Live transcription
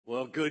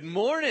Well, good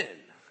morning.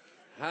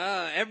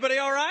 Everybody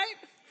all right?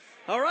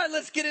 All right,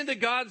 let's get into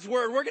God's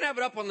Word. We're going to have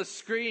it up on the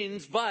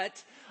screens,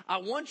 but I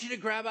want you to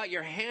grab out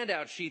your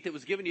handout sheet that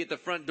was given to you at the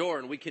front door,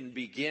 and we can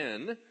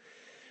begin.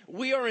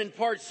 We are in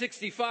part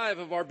 65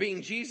 of our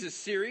Being Jesus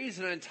series,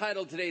 and I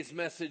entitled today's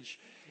message,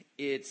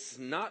 It's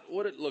Not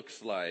What It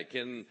Looks Like.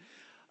 And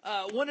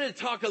wanted to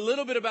talk a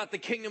little bit about the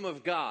kingdom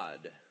of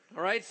God.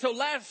 All right, so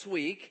last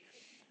week,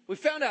 we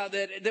found out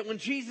that when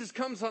Jesus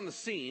comes on the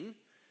scene,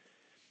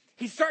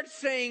 he starts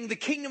saying the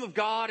kingdom of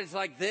God is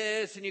like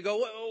this, and you go,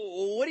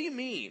 what do you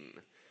mean?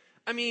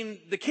 I mean,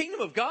 the kingdom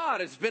of God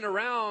has been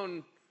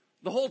around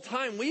the whole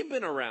time we've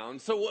been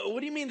around, so what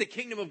do you mean the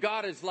kingdom of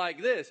God is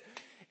like this?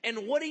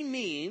 And what he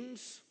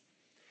means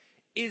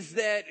is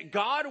that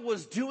God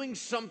was doing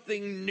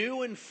something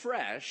new and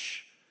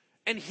fresh,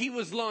 and he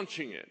was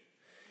launching it.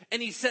 And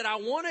he said, I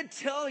want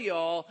to tell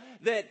y'all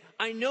that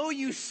I know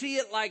you see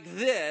it like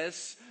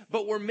this,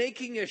 but we're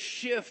making a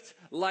shift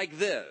like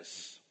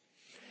this.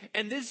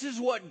 And this is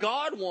what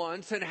God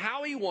wants and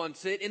how he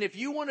wants it. And if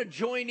you want to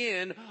join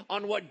in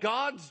on what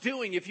God's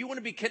doing, if you want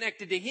to be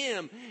connected to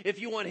him, if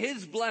you want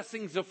his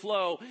blessings to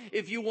flow,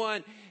 if you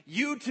want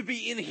you to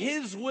be in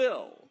his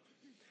will,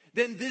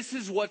 then this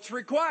is what's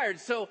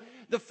required. So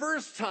the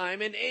first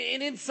time, and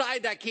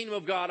inside that kingdom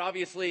of God,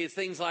 obviously, is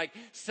things like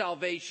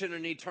salvation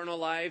and eternal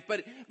life.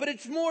 But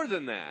it's more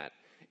than that.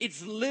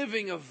 It's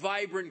living a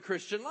vibrant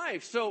Christian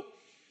life. So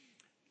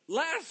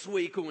last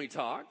week when we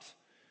talked,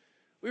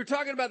 we were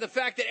talking about the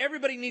fact that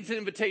everybody needs an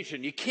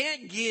invitation. You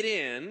can't get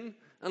in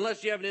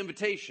unless you have an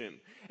invitation.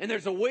 And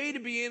there's a way to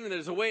be in and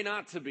there's a way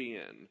not to be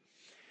in.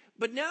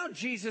 But now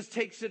Jesus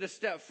takes it a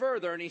step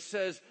further and he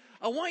says,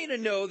 I want you to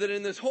know that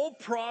in this whole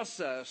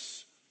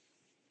process,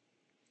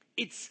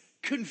 it's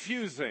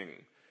confusing.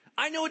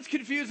 I know it's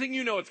confusing.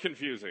 You know it's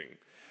confusing.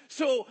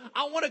 So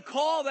I want to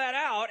call that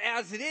out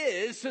as it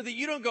is so that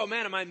you don't go,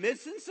 man, am I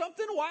missing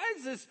something? Why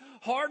is this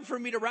hard for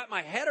me to wrap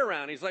my head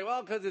around? He's like,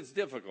 well, because it's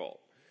difficult.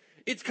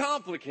 It's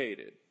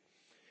complicated.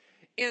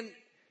 And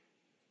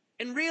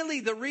really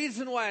the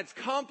reason why it's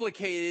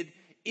complicated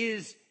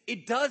is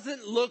it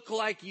doesn't look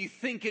like you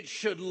think it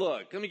should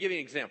look. Let me give you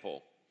an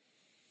example.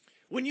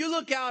 When you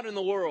look out in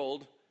the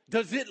world,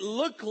 does it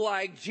look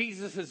like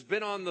Jesus has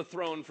been on the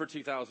throne for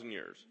 2,000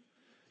 years?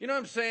 You know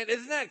what I'm saying?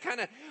 Isn't that kind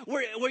of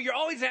where you're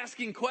always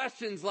asking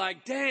questions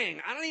like, dang,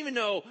 I don't even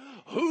know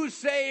who's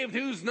saved,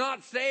 who's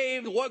not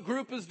saved, what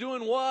group is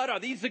doing what?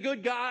 Are these the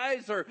good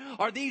guys or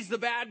are these the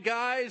bad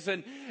guys?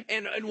 And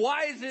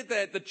why is it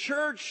that the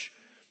church,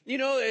 you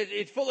know,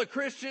 it's full of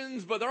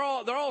Christians, but they're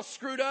all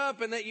screwed up,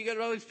 and that you got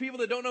all these people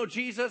that don't know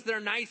Jesus, they're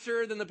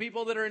nicer than the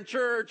people that are in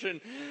church, and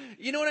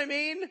you know what I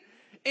mean?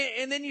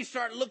 And then you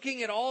start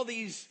looking at all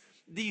these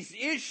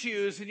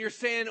issues and you're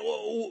saying,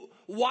 well,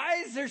 why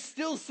is there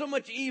still so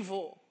much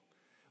evil?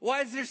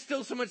 Why is there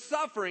still so much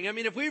suffering? I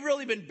mean, if we've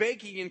really been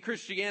baking in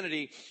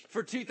Christianity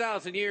for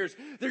 2,000 years,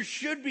 there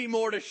should be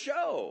more to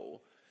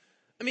show.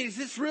 I mean, is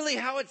this really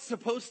how it's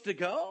supposed to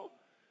go?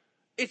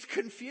 It's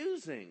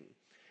confusing.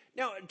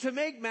 Now, to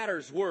make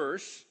matters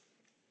worse,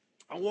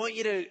 I want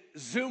you to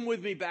zoom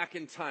with me back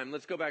in time.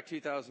 Let's go back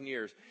 2,000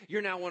 years.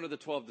 You're now one of the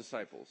 12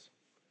 disciples.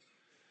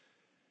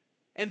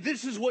 And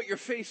this is what you're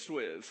faced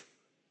with.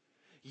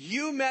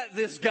 You met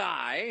this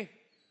guy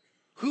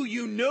who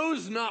you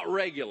know's not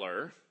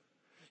regular.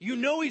 You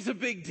know he's a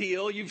big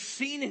deal. You've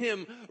seen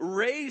him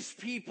raise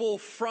people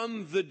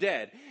from the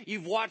dead.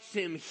 You've watched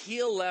him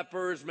heal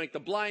lepers, make the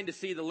blind to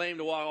see, the lame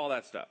to walk, all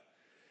that stuff.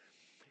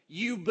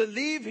 You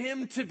believe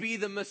him to be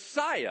the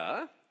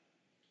Messiah,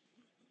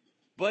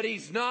 but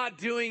he's not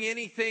doing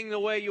anything the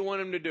way you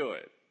want him to do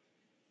it.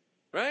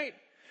 Right?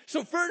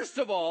 So first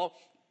of all,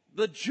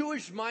 the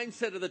Jewish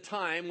mindset of the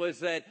time was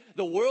that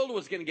the world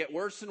was going to get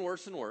worse and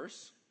worse and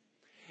worse.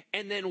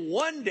 And then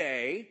one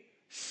day,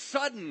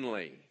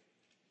 suddenly,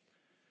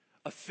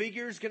 a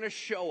figure is going to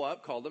show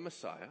up called the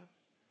Messiah.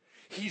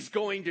 He's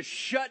going to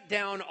shut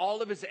down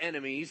all of his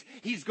enemies.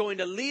 He's going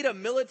to lead a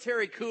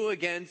military coup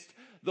against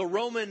the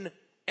Roman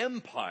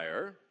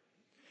Empire.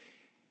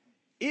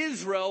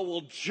 Israel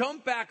will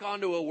jump back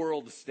onto a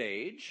world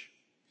stage.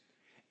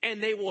 And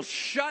they will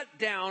shut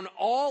down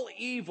all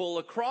evil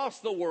across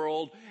the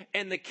world,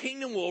 and the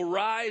kingdom will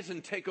rise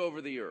and take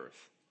over the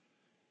earth.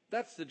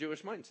 That's the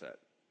Jewish mindset.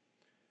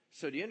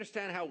 So do you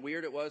understand how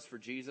weird it was for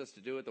Jesus to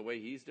do it the way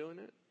he's doing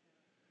it?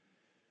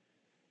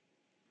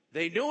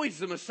 They know he's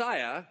the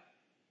Messiah,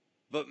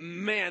 but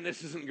man,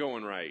 this isn't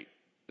going right.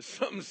 There's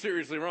something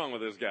seriously wrong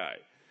with this guy.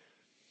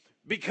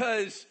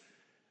 Because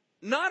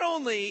not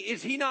only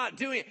is he not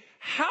doing it,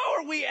 how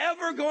are we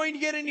ever going to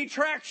get any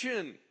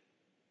traction?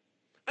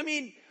 I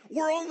mean,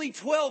 we're only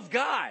 12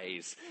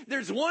 guys.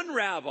 There's one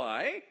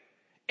rabbi,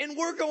 and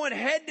we're going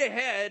head to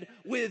head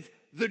with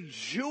the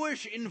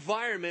Jewish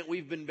environment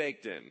we've been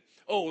baked in.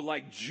 Oh,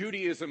 like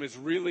Judaism is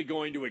really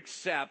going to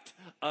accept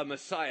a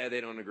Messiah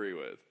they don't agree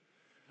with.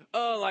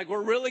 Oh, like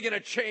we're really going to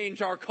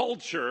change our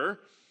culture,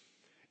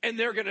 and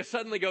they're going to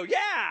suddenly go,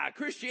 yeah,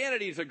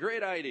 Christianity is a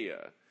great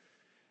idea.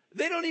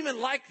 They don't even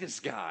like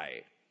this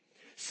guy.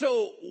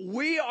 So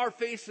we are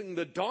facing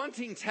the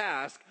daunting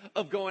task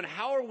of going,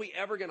 how are we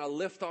ever going to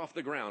lift off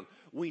the ground?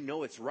 We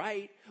know it's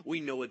right. We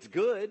know it's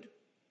good.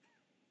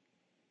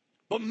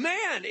 But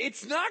man,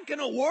 it's not going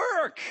to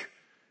work.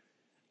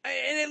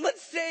 And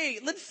let's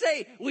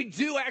say we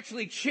do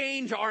actually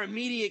change our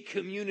immediate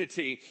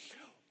community.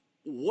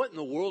 What in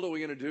the world are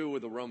we going to do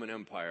with the Roman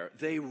Empire?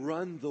 They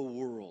run the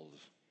world.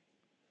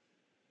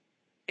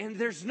 And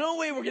there's no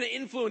way we're going to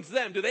influence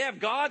them. Do they have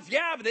gods?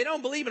 Yeah, but they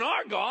don't believe in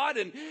our God.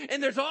 And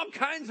there's all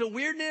kinds of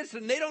weirdness,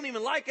 and they don't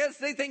even like us.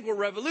 They think we're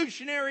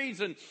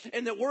revolutionaries and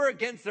that we're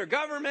against their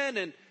government.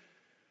 And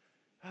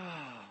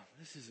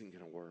this isn't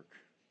going to work.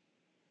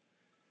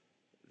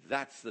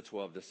 That's the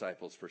 12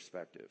 disciples'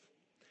 perspective.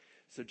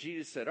 So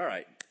Jesus said, all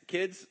right,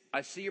 kids,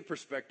 I see your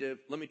perspective.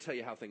 Let me tell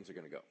you how things are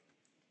going to go.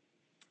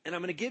 And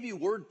I'm going to give you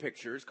word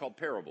pictures called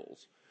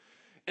parables.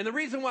 And the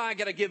reason why I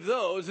got to give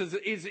those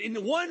is in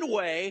one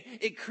way,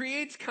 it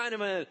creates kind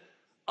of a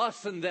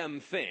us and them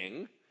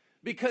thing.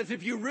 Because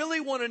if you really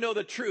want to know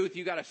the truth,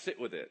 you got to sit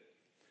with it.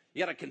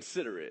 You got to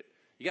consider it.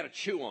 You got to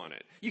chew on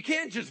it. You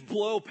can't just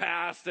blow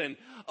past and,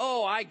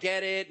 oh, I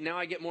get it. Now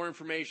I get more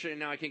information.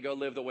 Now I can go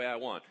live the way I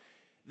want.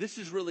 This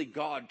is really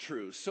God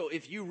truth. So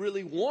if you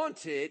really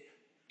want it,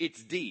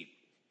 it's deep.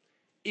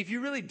 If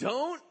you really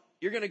don't,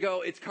 you're going to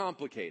go, it's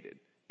complicated.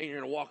 And you're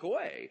going to walk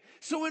away.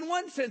 So in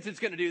one sense, it's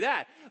going to do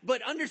that.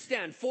 But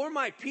understand, for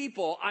my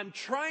people, I'm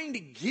trying to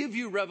give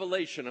you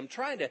revelation. I'm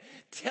trying to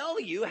tell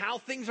you how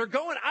things are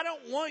going. I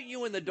don't want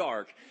you in the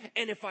dark.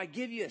 And if I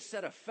give you a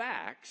set of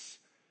facts,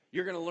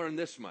 you're going to learn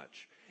this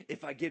much.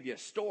 If I give you a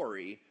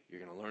story,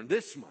 you're going to learn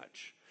this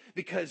much.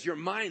 Because your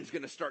mind's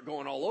going to start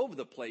going all over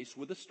the place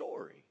with a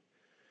story.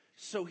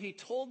 So he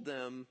told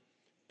them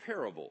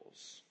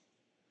parables.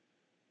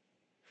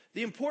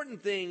 The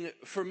important thing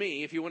for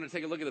me, if you want to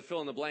take a look at the fill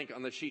in the blank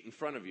on the sheet in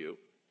front of you,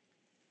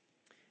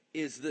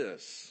 is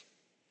this.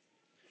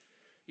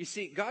 You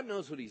see, God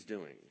knows what he's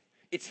doing.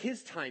 It's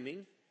his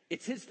timing,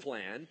 it's his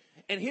plan,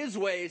 and his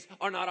ways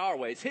are not our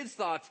ways. His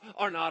thoughts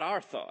are not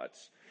our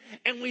thoughts.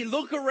 And we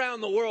look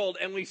around the world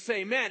and we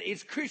say, man,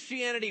 is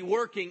Christianity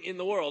working in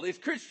the world? Is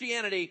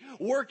Christianity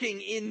working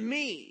in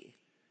me?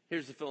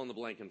 Here's the fill in the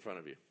blank in front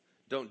of you.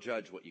 Don't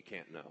judge what you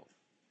can't know.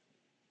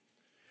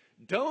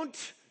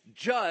 Don't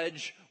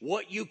judge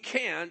what you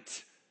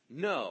can't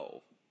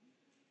know.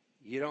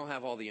 You don't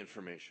have all the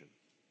information.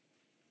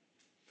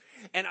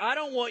 And I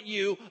don't want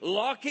you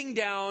locking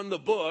down the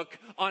book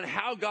on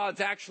how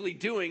God's actually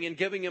doing and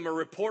giving him a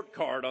report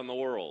card on the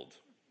world.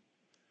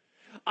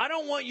 I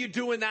don't want you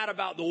doing that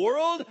about the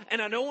world,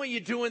 and I don't want you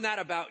doing that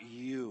about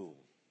you.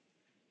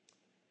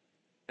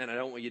 And I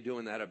don't want you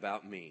doing that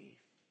about me.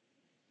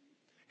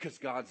 Because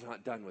God's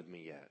not done with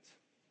me yet.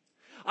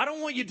 I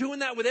don't want you doing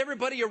that with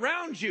everybody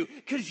around you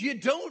because you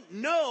don't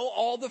know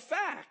all the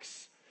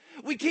facts.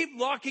 We keep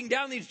locking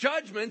down these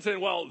judgments and,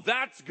 well,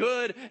 that's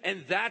good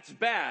and that's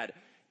bad.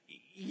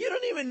 You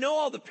don't even know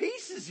all the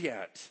pieces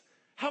yet.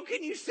 How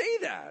can you say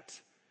that?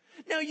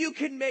 Now, you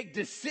can make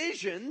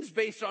decisions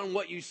based on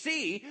what you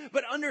see,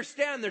 but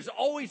understand there's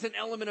always an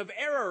element of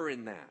error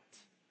in that.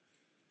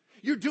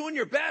 You're doing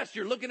your best.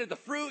 You're looking at the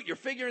fruit. You're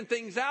figuring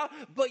things out,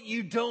 but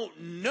you don't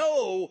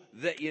know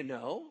that you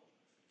know.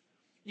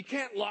 You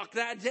can't lock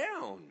that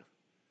down.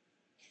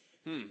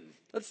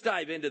 Let's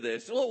dive into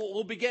this.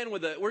 We'll begin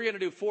with we're going to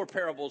do 4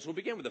 parables. We'll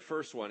begin with the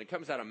first one. It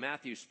comes out of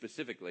Matthew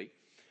specifically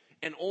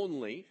and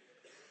only.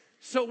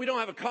 So we don't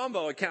have a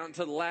combo account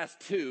until the last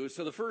 2.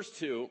 So the first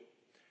 2,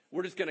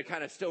 we're just going to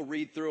kind of still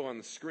read through on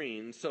the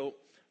screen. So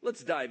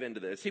let's dive into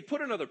this. He put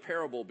another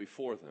parable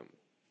before them.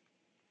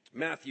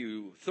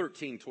 Matthew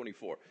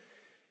 13:24.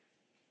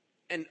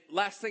 And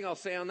last thing I'll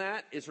say on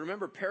that is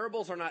remember,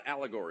 parables are not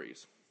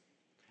allegories.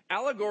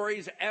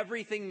 Allegories,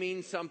 everything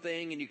means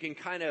something, and you can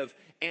kind of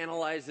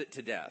analyze it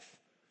to death.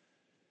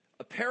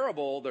 A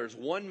parable, there's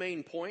one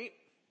main point.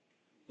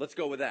 Let's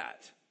go with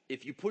that.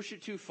 If you push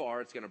it too far,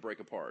 it's going to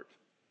break apart.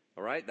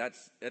 All right?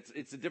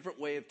 It's a different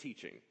way of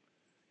teaching.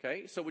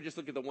 Okay? So we just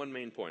look at the one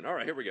main point. All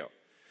right, here we go.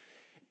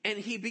 And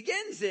he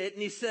begins it,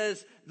 and he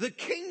says, the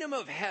kingdom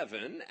of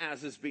heaven,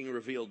 as is being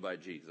revealed by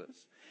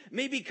Jesus,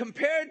 may be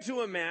compared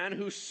to a man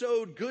who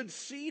sowed good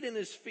seed in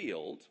his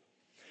field.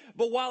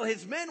 But while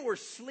his men were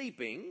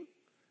sleeping,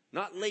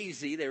 not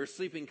lazy, they were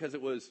sleeping because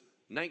it was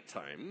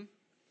nighttime,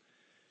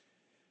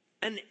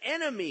 an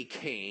enemy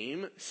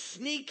came,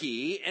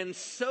 sneaky, and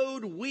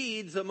sowed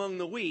weeds among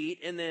the wheat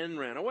and then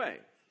ran away.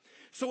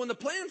 So when the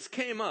plants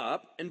came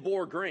up and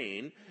bore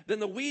grain, then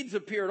the weeds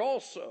appeared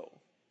also.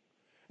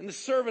 And the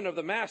servant of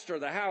the master of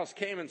the house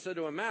came and said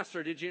to him,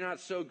 Master, did you not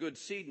sow good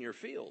seed in your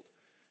field?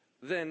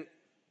 Then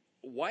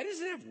why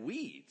does it have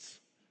weeds?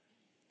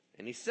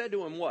 And he said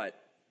to him, what?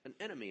 An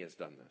enemy has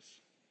done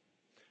this.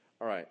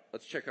 All right,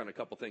 let's check on a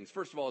couple things.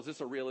 First of all, is this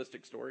a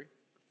realistic story?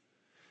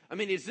 I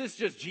mean, is this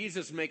just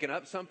Jesus making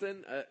up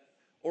something?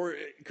 Or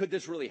could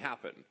this really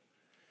happen?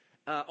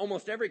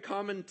 Almost every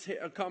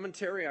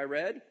commentary I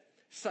read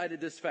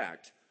cited this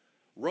fact.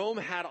 Rome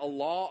had a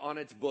law on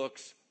its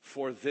books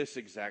for this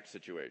exact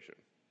situation.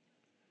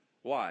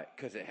 Why?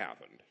 Because it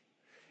happened.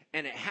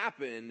 And it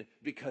happened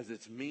because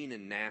it's mean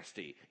and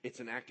nasty. It's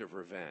an act of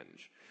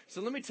revenge.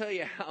 So let me tell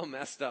you how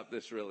messed up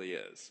this really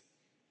is.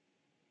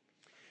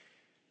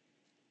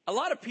 A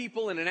lot of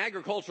people in an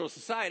agricultural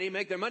society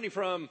make their money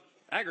from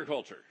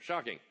agriculture.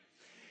 Shocking.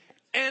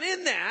 And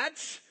in that,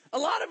 a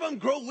lot of them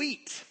grow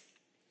wheat.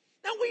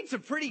 Now, wheat's a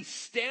pretty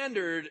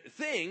standard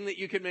thing that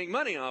you can make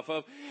money off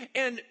of.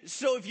 And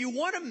so if you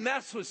want to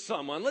mess with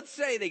someone, let's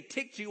say they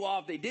ticked you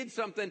off, they did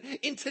something.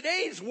 In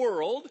today's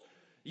world,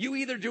 you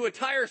either do a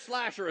tire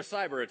slash or a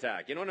cyber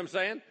attack. You know what I'm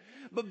saying?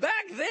 But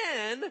back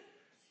then,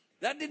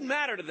 that didn't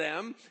matter to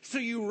them. So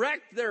you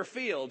wrecked their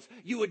fields.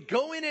 You would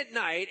go in at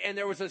night, and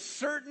there was a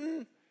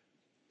certain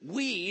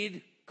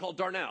weed called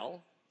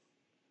darnel.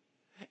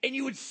 And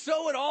you would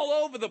sow it all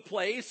over the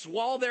place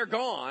while they're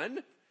gone.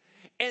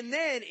 And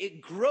then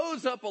it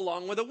grows up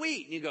along with the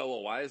wheat. And you go,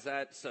 well, why is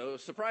that so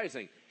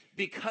surprising?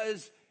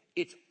 Because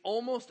it's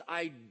almost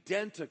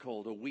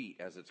identical to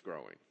wheat as it's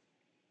growing.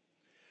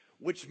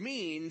 Which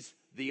means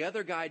the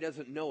other guy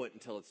doesn't know it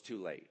until it's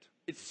too late.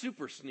 It's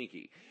super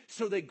sneaky.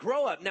 So they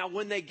grow up. Now,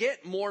 when they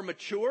get more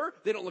mature,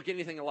 they don't look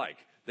anything alike.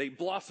 They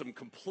blossom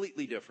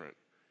completely different.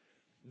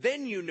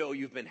 Then you know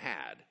you've been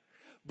had.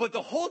 But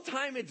the whole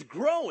time it's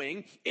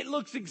growing, it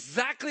looks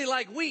exactly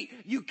like wheat.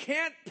 You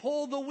can't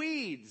pull the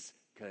weeds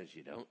because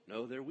you don't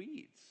know they're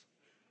weeds,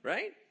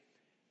 right?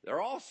 They're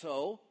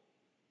also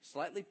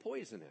slightly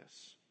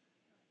poisonous.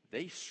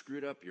 They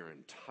screwed up your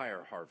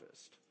entire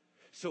harvest.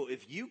 So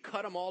if you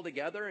cut them all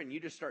together and you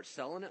just start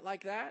selling it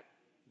like that,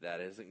 that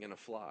isn't going to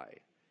fly.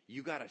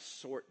 You got to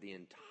sort the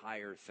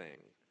entire thing.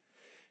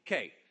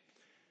 Okay.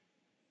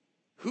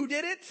 Who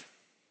did it?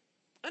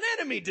 An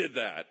enemy did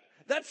that.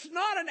 That's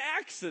not an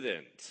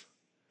accident.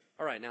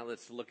 All right, now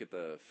let's look at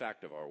the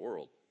fact of our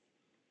world.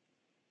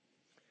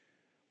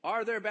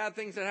 Are there bad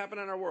things that happen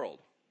in our world?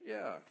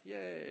 Yeah,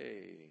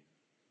 yay.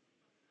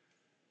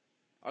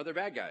 Are there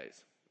bad guys?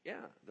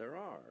 Yeah, there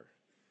are.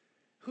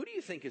 Who do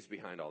you think is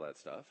behind all that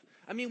stuff?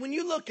 I mean, when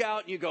you look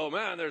out and you go,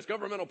 man, there's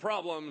governmental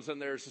problems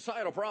and there's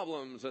societal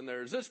problems and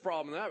there's this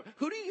problem and that.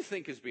 Who do you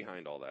think is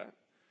behind all that?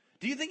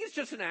 Do you think it's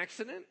just an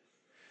accident?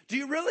 Do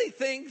you really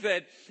think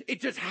that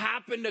it just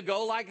happened to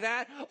go like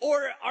that?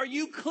 Or are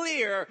you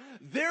clear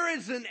there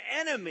is an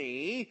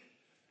enemy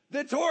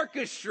that's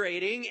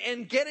orchestrating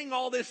and getting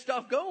all this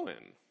stuff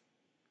going?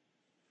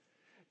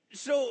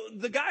 So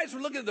the guys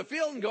were looking at the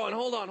field and going,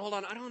 hold on,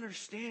 I don't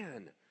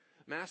understand,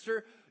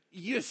 Master.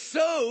 You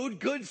sowed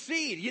good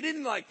seed. You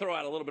didn't like throw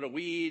out a little bit of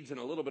weeds and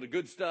a little bit of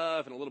good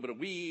stuff and a little bit of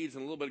weeds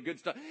and a little bit of good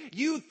stuff.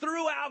 You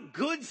threw out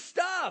good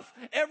stuff.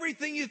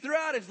 Everything you threw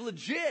out is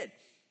legit.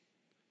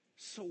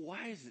 So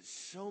why is it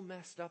so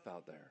messed up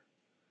out there?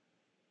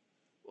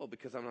 Well,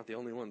 because I'm not the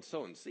only one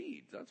sowing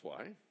seeds. That's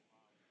why.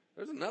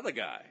 There's another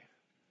guy.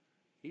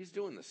 He's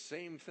doing the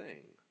same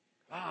thing.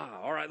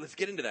 All right, let's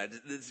get into that.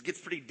 This gets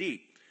pretty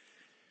deep.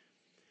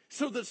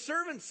 So the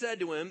servant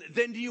said to him,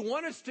 then do you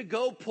want us to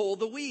go pull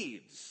the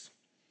weeds?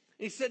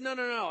 And he said, no,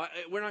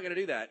 we're not going to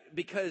do that.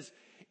 Because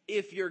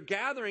if you're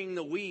gathering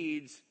the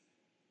weeds,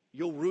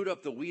 you'll root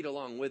up the wheat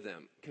along with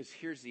them. Because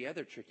here's the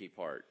other tricky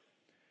part.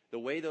 The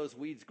way those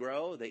weeds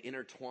grow, they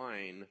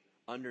intertwine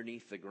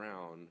underneath the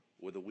ground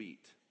with the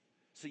wheat.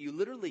 So you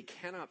literally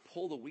cannot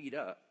pull the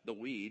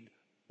weed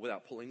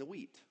without pulling the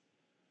wheat.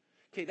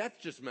 Okay, that's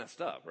just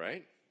messed up,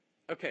 right?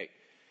 Okay,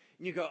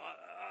 and you go,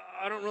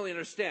 I don't really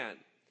understand.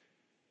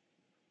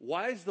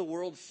 Why is the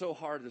world so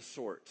hard to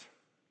sort?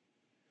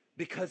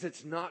 Because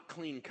it's not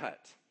clean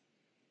cut.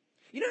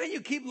 You know how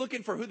you keep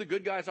looking for who the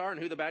good guys are and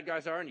who the bad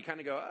guys are, and you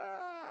kind of go,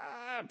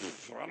 I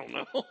don't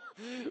know.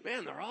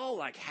 Man, they're all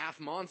like half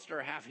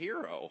monster, half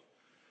hero.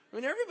 I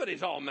mean,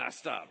 everybody's all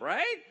messed up,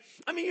 right?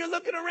 I mean, you're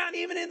looking around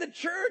even in the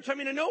church. I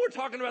mean, I know we're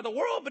talking about the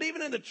world, but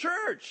even in the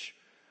church.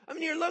 I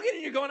mean, you're looking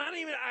and you're going,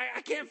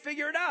 I can't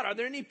figure it out. Are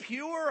there any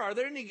pure? Are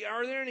there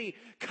any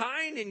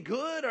kind and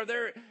good? Are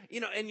there,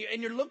 and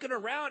you're looking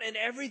around and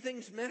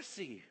everything's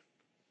messy.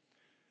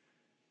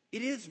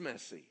 It is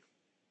messy.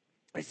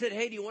 I said,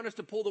 hey, do you want us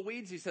to pull the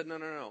weeds? He said,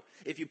 no.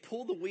 If you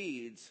pull the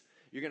weeds,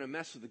 you're going to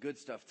mess with the good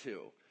stuff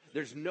too.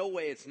 There's no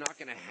way it's not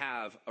going to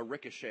have a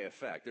ricochet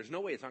effect. There's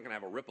no way it's not going to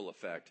have a ripple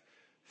effect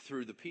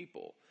through the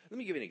people. Let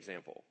me give you an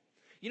example.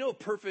 You know a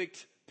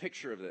perfect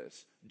picture of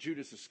this?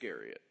 Judas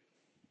Iscariot.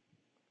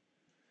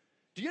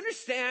 Do you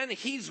understand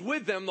he's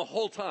with them the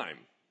whole time?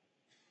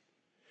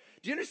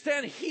 Do you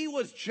understand he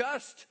was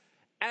just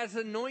as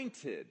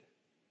anointed?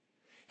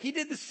 He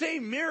did the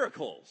same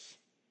miracles.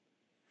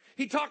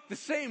 He talked the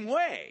same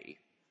way.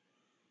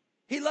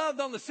 He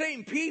loved on the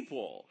same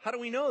people. How do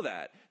we know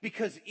that?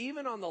 Because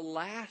even on the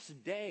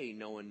last day,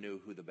 no one knew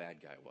who the bad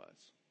guy was.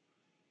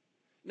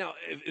 Now,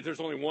 if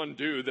there's only one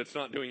dude that's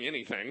not doing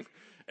anything,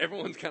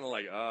 everyone's kind of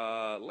like,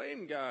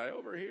 lame guy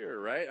over here,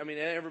 right? I mean,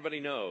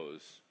 everybody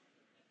knows.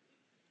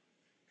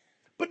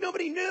 But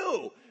nobody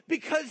knew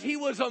because he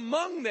was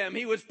among them.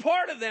 He was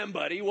part of them,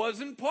 but he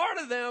wasn't part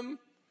of them.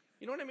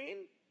 You know what I mean?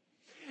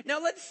 Now,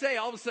 let's say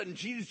all of a sudden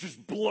Jesus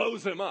just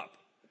blows him up.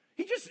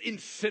 He just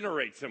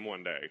incinerates him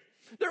one day.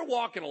 They're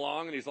walking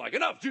along, and he's like,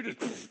 enough, Judas,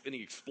 and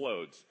he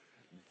explodes.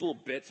 Little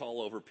bits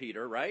all over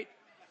Peter, right?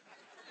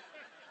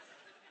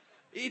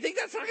 You think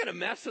that's not going to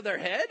mess with their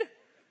head?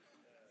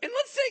 And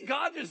let's say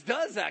God just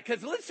does that,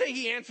 because let's say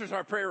he answers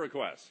our prayer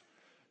requests.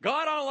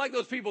 God, I don't like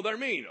those people. They're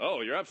mean. Oh,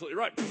 you're absolutely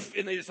right.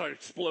 And they just start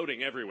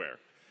exploding everywhere.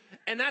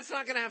 And that's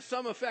not going to have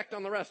some effect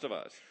on the rest of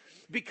us.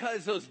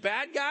 Because those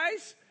bad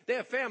guys, they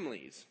have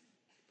families.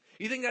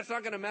 You think that's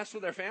not going to mess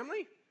with their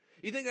family?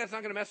 You think that's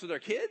not going to mess with their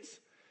kids?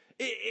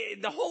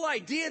 The whole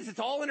idea is it's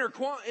all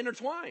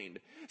intertwined.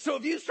 So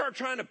if you start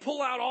trying to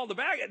pull out all the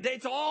bad guys,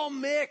 it's all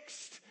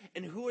mixed.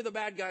 And who are the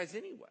bad guys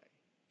anyway?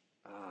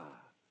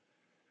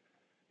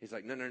 He's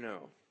like,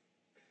 no.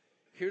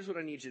 Here's what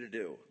I need you to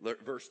do.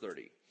 Verse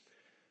 30.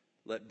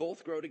 Let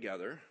both grow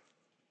together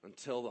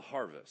until the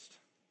harvest,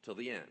 till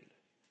the end.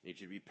 I need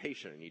you to be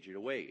patient. I need you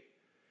to wait.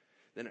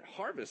 Then at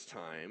harvest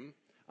time,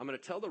 I'm going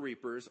to tell the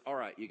reapers, all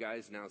right, you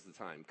guys, now's the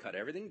time. Cut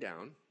everything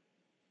down.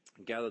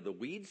 Gather the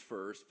weeds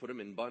first. Put them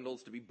in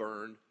bundles to be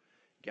burned.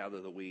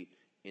 Gather the wheat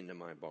into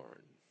my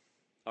barn.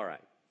 All right.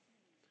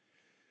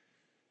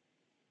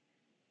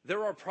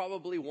 There are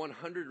probably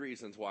 100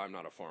 reasons why I'm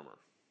not a farmer.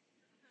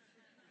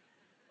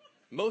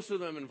 Most of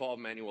them involve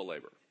manual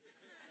labor.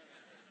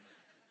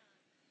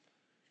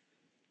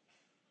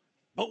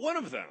 But one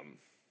of them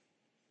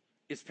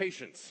is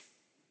patience.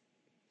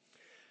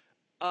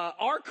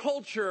 Our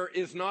culture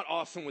is not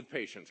awesome with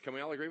patience. Can we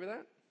all agree with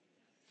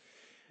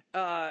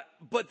that?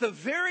 But the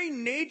very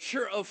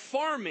nature of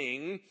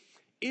farming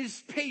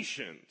is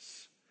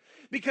patience.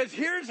 Because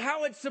here's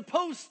how it's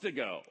supposed to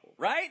go,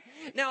 right?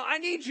 Now, I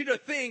need you to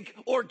think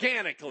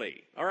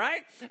organically, all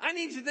right? I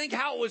need you to think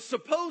how it was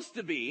supposed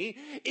to be,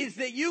 is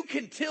that you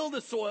can till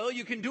the soil,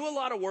 you can do a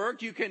lot of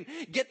work, you can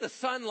get the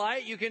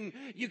sunlight, you can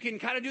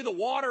kind of do the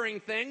watering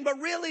thing, but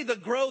really the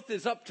growth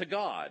is up to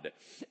God.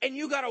 And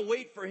you got to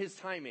wait for his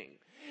timing.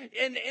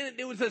 And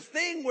it was this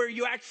thing where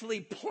you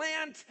actually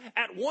plant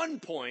at one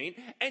point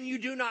and you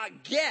do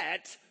not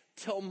get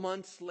till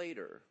months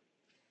later.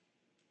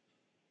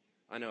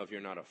 I know if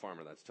you're not a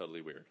farmer, that's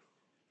totally weird.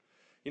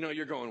 You know,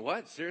 you're going,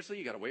 what? Seriously?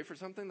 You got to wait for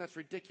something? That's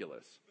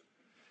ridiculous.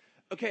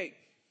 Okay.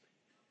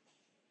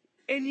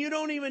 And you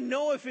don't even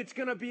know if it's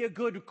going to be a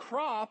good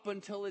crop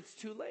until it's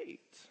too late.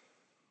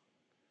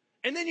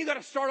 And then you got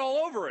to start all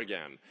over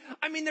again.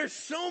 I mean, there's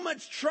so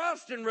much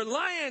trust and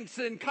reliance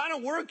and kind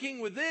of working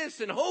with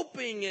this and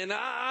hoping, and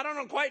I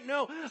don't quite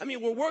know. I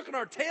mean, we're working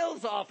our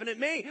tails off, and it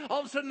may, all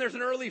of a sudden there's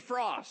an early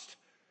frost.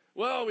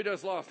 Well, we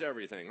just lost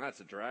everything.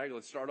 That's a drag.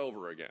 Let's start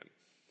over again.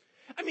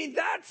 I mean,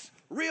 that's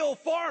real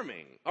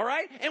farming, all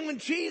right? And when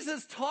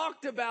Jesus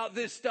talked about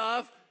this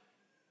stuff,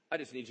 I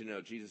just need you to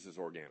know Jesus is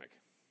organic.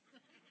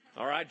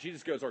 All right?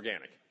 Jesus goes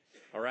organic.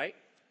 All right?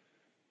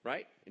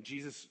 Right? And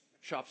Jesus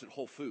shops at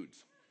Whole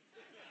Foods.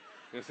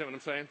 You understand what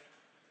I'm saying?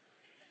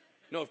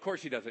 No, of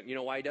course he doesn't. You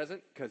know why he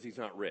doesn't? Because he's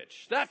not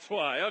rich. That's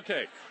why.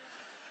 Okay.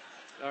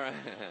 All right.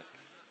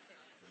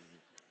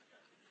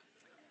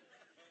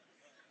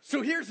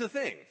 So here's the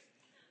thing.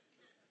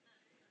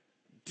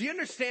 Do you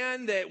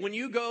understand that when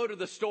you go to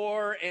the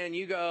store and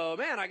you go,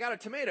 man, I got a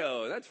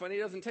tomato. That's funny. It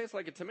doesn't taste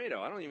like a tomato.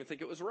 I don't even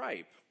think it was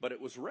ripe, but it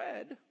was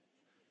red.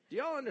 Do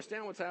y'all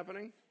understand what's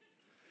happening?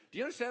 Do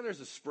you understand there's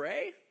a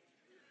spray?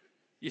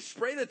 You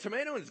spray the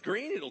tomato and it's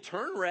green. It'll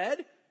turn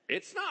red.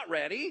 It's not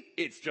ready.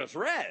 It's just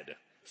red.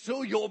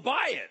 So you'll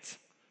buy it.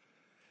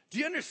 Do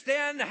you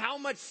understand how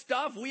much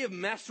stuff we have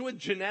messed with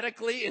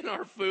genetically in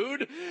our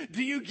food?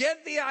 Do you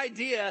get the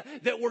idea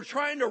that we're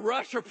trying to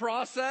rush a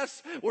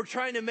process? We're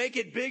trying to make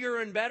it bigger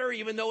and better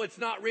even though it's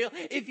not real?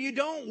 If you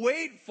don't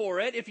wait for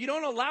it, if you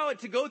don't allow it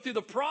to go through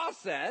the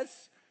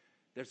process,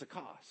 there's a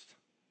cost.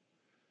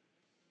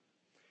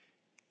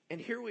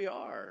 And here we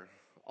are,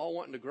 all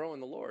wanting to grow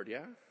in the Lord,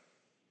 yeah?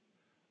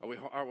 Are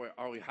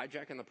we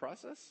hijacking the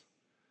process?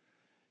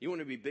 You want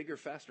to be bigger,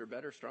 faster,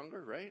 better,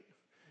 stronger, right?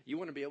 You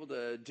want to be able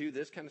to do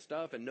this kind of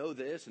stuff and know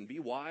this and be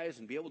wise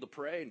and be able to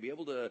pray and be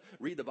able to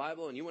read the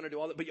Bible and you want to do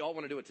all that, but you all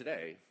want to do it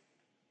today.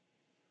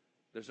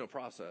 There's no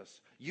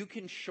process. You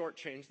can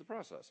shortchange the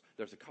process.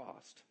 There's a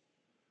cost.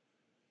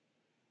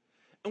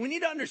 And we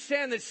need to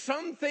understand that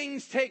some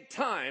things take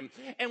time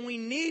and we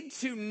need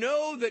to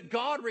know that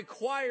God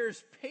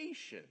requires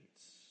patience.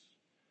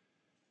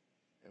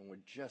 And we're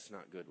just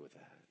not good with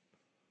that.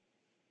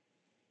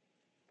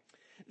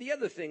 The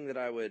other thing that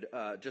I would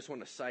just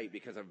want to cite,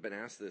 because I've been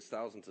asked this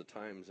thousands of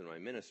times in my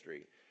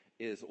ministry,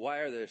 is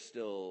why is there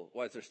still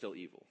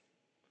evil?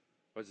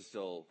 Why is there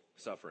still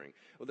suffering?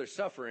 Well, there's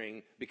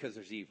suffering because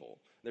there's evil.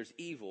 There's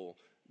evil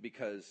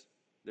because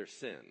there's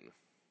sin.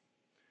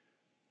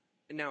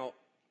 Now,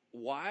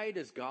 why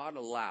does God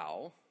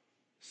allow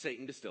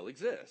Satan to still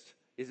exist?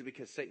 Is it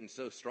because Satan's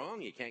so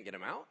strong you can't get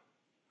him out?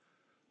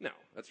 No,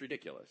 that's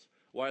ridiculous.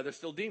 Why are there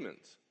still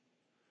demons?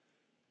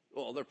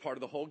 Well, they're part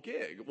of the whole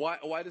gig.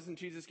 Why doesn't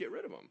Jesus get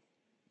rid of them?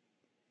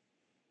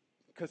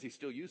 Because he's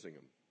still using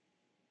them.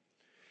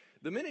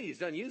 The minute he's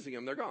done using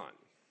them, they're gone.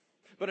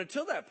 But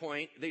until that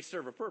point, they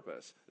serve a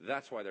purpose.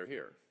 That's why they're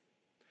here.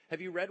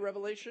 Have you read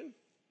Revelation?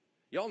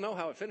 Y'all know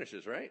how it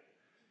finishes, right?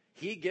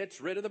 He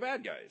gets rid of the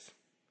bad guys.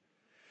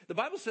 The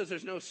Bible says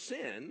there's no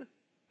sin,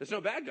 there's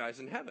no bad guys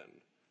in heaven.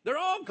 They're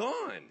all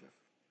gone.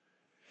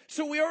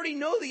 So we already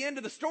know the end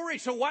of the story.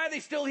 So why are they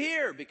still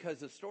here? Because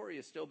the story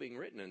is still being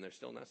written and they're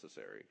still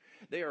necessary.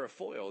 They are a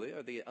foil. They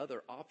are the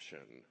other option.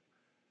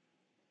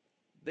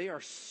 They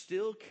are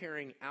still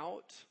carrying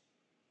out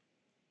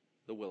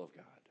the will of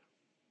God.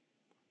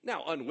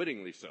 Now,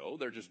 unwittingly so.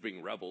 They're just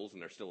being rebels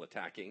and they're still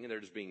attacking and they're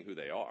just being who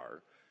they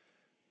are.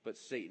 But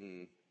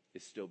Satan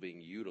is still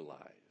being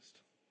utilized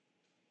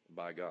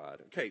by God.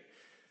 Okay,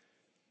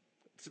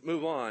 let's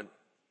move on.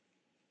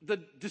 The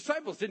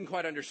disciples didn't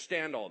quite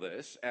understand all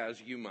this,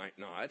 as you might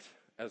not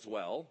as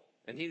well.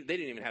 And they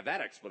didn't even have that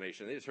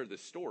explanation. They just heard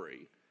this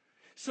story.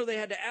 So they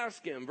had to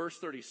ask him, verse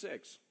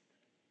 36.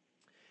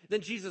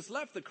 Then Jesus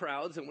left the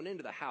crowds and went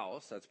into the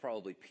house. That's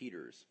probably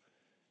Peter's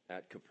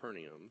at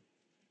Capernaum,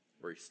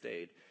 where he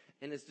stayed.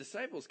 And his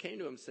disciples came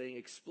to him saying,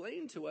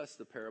 explain to us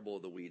the parable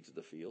of the weeds of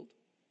the field.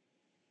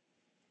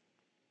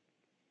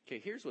 Okay,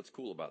 here's what's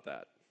cool about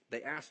that.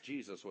 They asked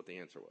Jesus what the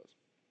answer was.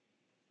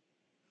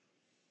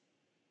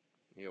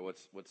 You know,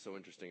 what's so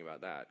interesting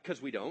about that?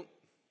 Because we don't.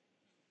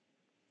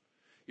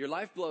 Your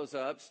life blows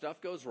up,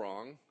 stuff goes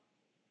wrong.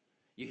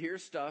 You hear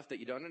stuff that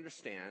you don't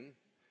understand.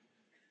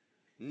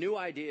 New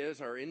ideas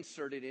are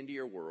inserted into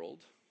your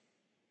world.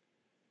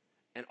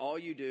 And all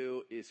you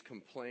do is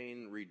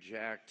complain,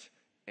 reject,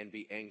 and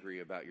be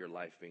angry about your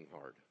life being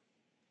hard.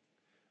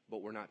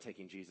 But we're not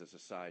taking Jesus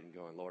aside and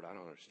going, Lord, I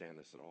don't understand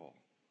this at all.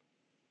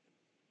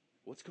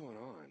 What's going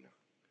on?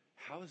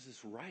 How is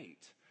this right?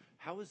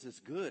 How is this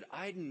good?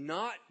 I'm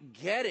not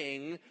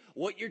getting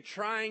what you're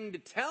trying to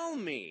tell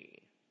me.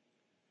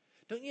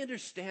 Don't you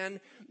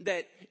understand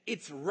that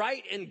it's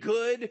right and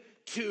good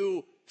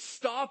to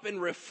stop and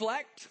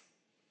reflect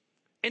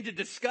and to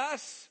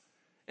discuss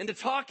and to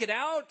talk it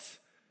out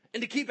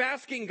and to keep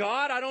asking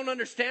God, I don't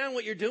understand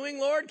what you're doing,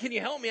 Lord. Can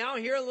you help me out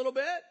here a little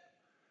bit?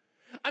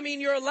 I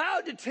mean, you're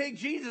allowed to take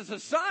Jesus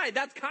aside.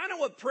 That's kind of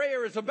what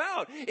prayer is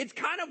about. It's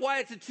kind of why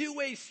it's a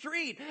two-way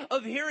street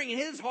of hearing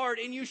his heart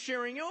and you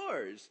sharing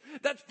yours.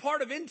 That's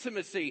part of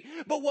intimacy.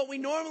 But what we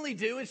normally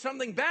do is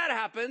something bad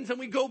happens and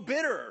we go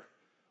bitter.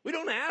 We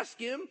don't ask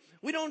him.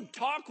 We don't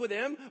talk with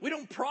him. We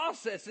don't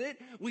process it.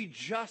 We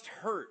just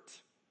hurt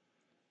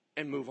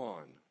and move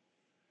on.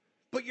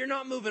 But you're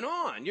not moving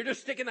on. You're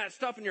just sticking that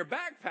stuff in your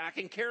backpack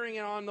and carrying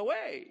it on the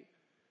way.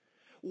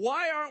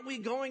 Why aren't we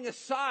going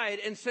aside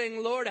and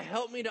saying, Lord,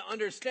 help me to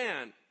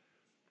understand?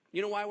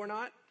 You know why we're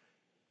not?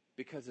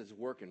 Because there's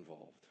work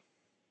involved.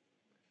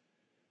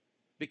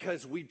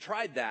 Because we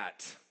tried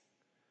that.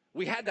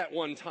 We had that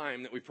one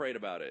time that we prayed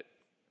about it.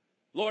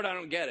 Lord, I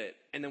don't get it.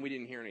 And then we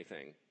didn't hear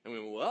anything. And we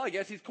went, well, I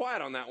guess he's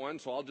quiet on that one,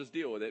 so I'll just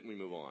deal with it and we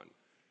move on.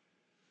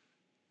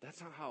 That's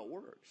not how it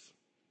works.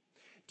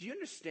 Do you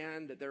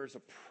understand that there is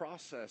a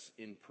process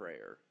in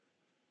prayer?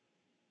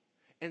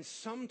 And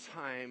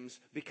sometimes,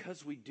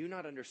 because we do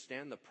not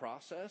understand the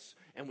process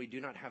and we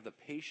do not have the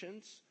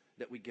patience,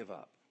 that we give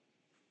up.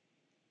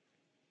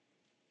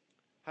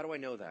 How do I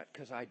know that?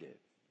 Because I did.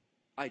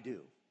 I do.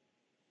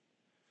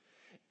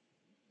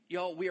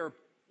 Y'all, we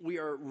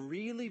are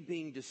really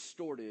being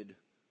distorted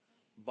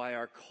by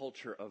our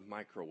culture of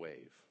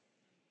microwave.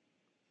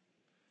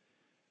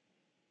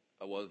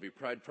 Well, have you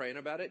tried praying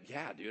about it?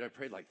 Yeah, dude, I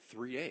prayed like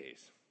 3 days.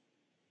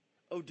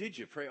 Oh, did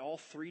you pray all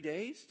 3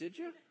 days? Did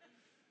you?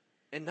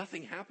 And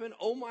nothing happened?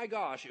 Oh my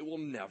gosh, it will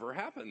never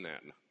happen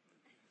then.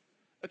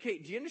 Okay,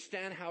 do you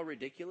understand how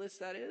ridiculous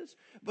that is?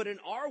 But in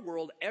our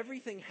world,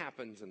 everything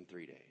happens in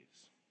 3 days.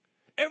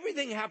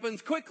 Everything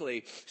happens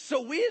quickly.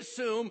 So we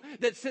assume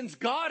that since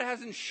God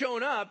hasn't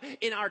shown up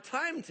in our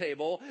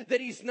timetable,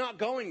 that he's not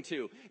going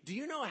to. Do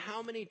you know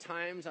how many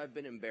times I've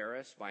been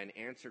embarrassed by an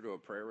answer to a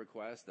prayer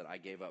request that I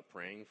gave up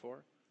praying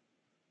for?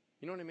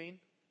 You know what I mean?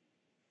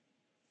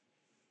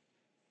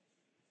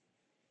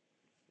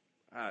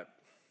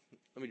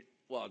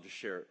 I'll just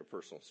share a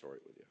personal story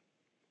with you.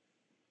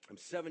 I'm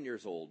 7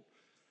 years old.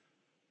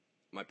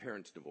 My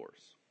parents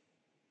divorced,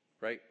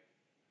 right?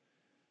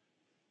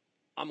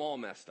 I'm all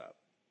messed up.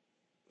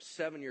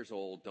 7 years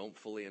old, don't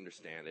fully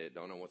understand it,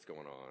 don't know what's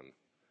going on.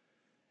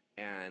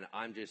 And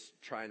I'm just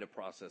trying to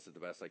process it the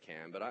best I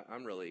can, but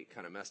I'm really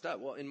kind of messed up.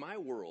 Well, in my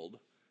world,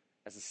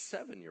 as a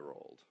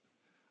 7-year-old,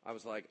 I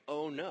was like,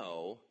 oh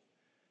no,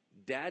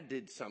 Dad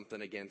did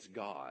something against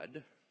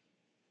God.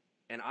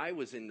 And I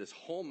was in this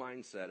whole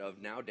mindset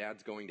of now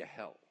Dad's going to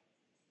hell.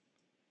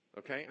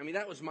 Okay? I mean,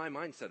 that was my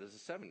mindset as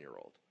a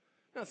 7-year-old.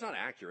 Now, it's not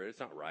accurate.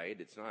 It's not right.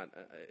 It's not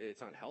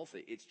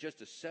healthy. It's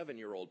just a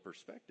 7-year-old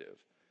perspective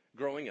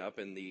growing up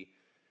in the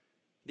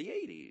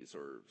 80s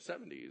or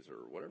 70s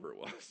or whatever it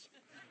was.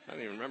 I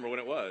don't even remember when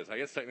it was. I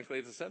guess technically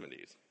it's the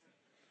 70s.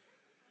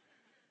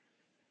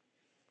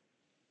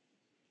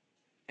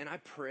 And I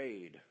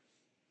prayed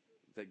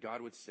that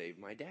God would save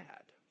my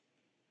dad.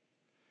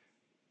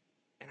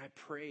 And I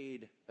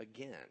prayed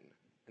again,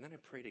 and then I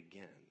prayed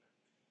again.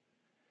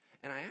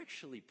 And I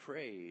actually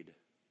prayed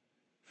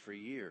for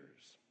years.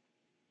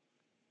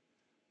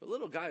 But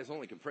little guys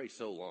only can pray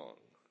so long.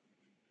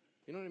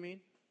 You know what I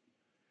mean?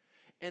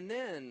 And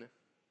then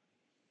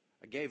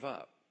I gave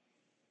up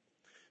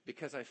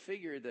because I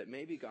figured that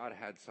maybe God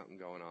had something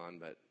going on,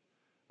 but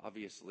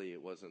obviously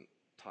it wasn't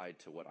tied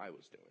to what I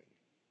was doing.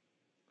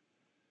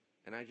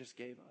 And I just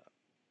gave up.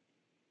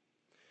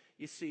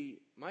 You see,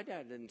 my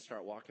dad didn't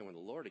start walking with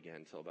the Lord again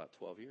until about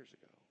 12 years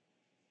ago.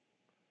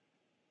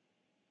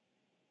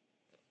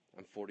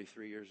 I'm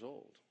 43 years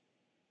old.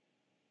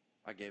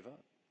 I gave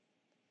up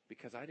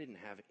because I didn't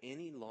have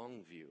any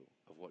long view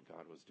of what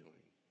God was doing.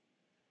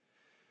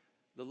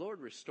 The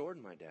Lord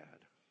restored my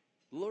dad.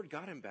 The Lord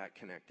got him back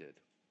connected.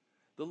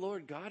 The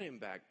Lord got him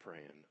back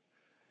praying.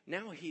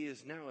 Now he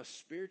is now a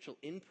spiritual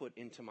input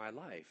into my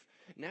life.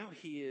 Now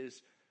he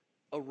is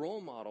a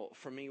role model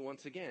for me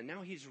once again.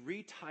 Now he's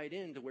re-tied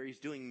into where he's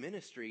doing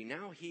ministry.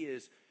 Now he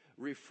is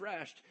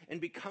refreshed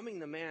and becoming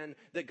the man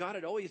that God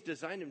had always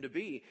designed him to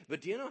be.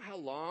 But do you know how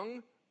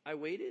long I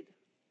waited?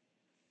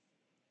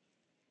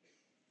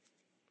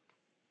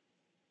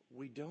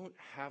 We don't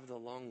have the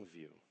long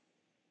view.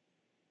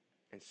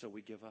 And so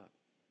we give up.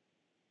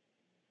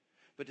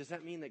 But does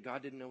that mean that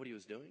God didn't know what he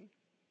was doing?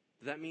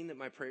 Did that mean that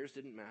my prayers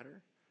didn't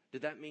matter?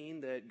 Did that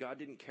mean that God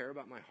didn't care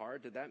about my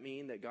heart? Did that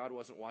mean that God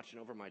wasn't watching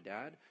over my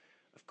dad?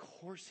 Of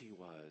course he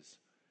was.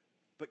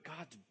 But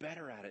God's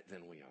better at it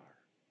than we are.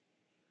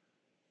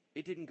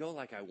 It didn't go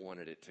like I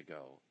wanted it to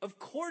go. Of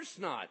course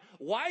not.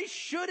 Why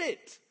should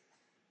it?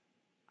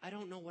 I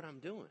don't know what I'm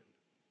doing.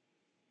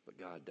 But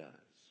God does.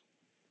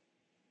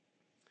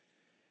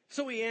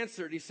 So he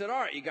answered, he said,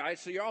 all right, you guys,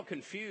 so you're all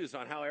confused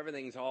on how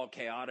everything's all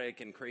chaotic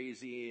and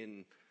crazy.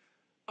 And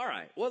all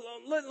right, well,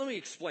 let me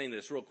explain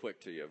this real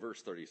quick to you.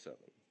 Verse 37.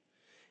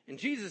 And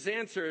Jesus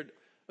answered,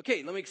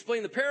 okay, let me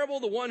explain the parable.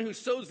 The one who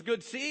sows the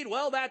good seed,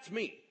 well, that's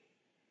me.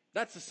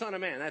 That's the Son of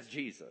Man. That's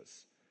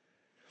Jesus.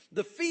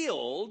 The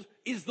field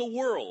is the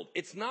world.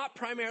 It's not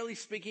primarily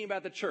speaking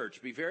about the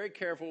church. Be very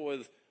careful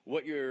with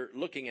what you're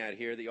looking at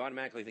here that you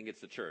automatically think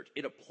it's the church.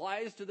 It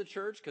applies to the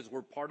church because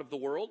we're part of the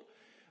world,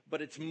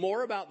 but it's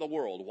more about the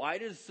world. Why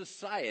does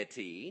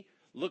society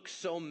look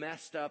so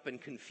messed up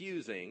and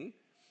confusing?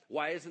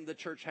 Why isn't the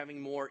church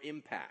having more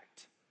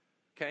impact?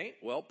 Okay,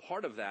 well,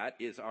 part of that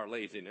is our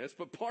laziness,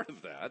 but part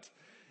of that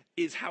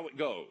is how it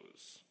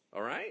goes,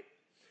 all right?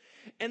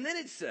 And then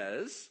it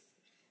says,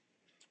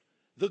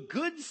 the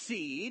good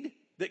seed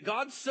that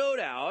God sowed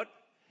out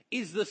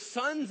is the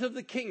sons of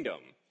the kingdom.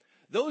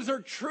 Those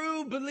are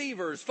true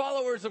believers,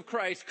 followers of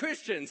Christ,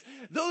 Christians.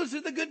 Those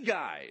are the good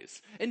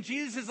guys. And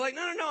Jesus is like,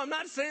 no, I'm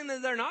not saying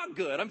that they're not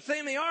good. I'm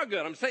saying they are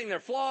good. I'm saying they're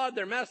flawed,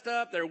 they're messed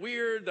up, they're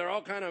weird, they're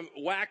all kind of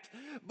whacked,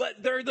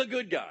 but they're the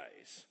good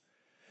guys.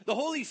 The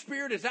Holy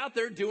Spirit is out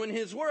there doing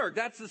his work.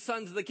 That's the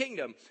sons of the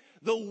kingdom.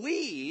 The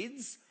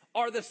weeds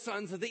are the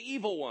sons of the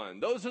evil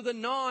one. Those are the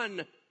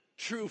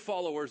non-true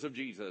followers of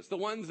Jesus, the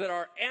ones that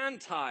are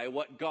anti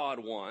what God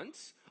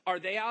wants. Are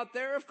they out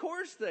there? Of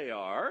course they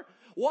are.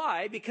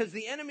 Why? Because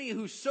the enemy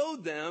who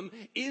sowed them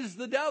is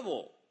the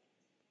devil.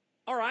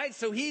 All right,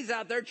 so he's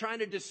out there trying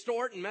to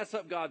distort and mess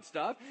up God's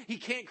stuff. He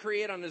can't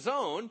create on his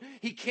own.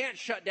 He can't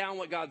shut down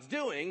what God's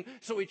doing,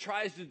 so he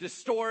tries to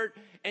distort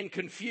and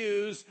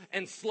confuse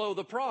and slow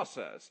the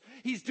process.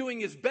 He's doing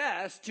his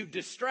best to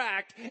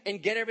distract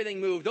and get everything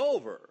moved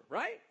over,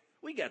 right?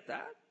 We get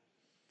that.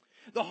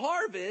 The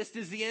harvest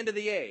is the end of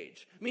the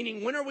age,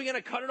 meaning when are we going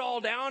to cut it all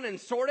down and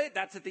sort it?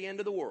 That's at the end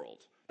of the world.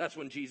 That's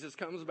when Jesus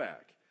comes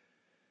back.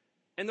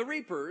 And the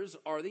reapers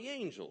are the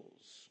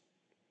angels.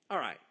 All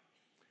right.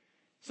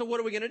 So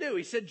what are we going to do?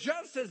 He said,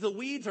 just as the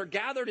weeds are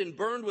gathered and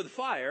burned with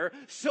fire,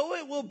 so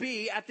it will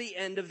be at the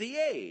end of the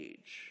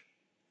age.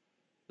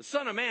 The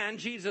Son of Man,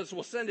 Jesus,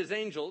 will send his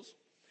angels.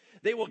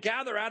 They will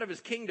gather out of his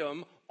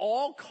kingdom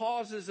all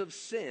causes of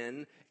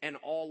sin and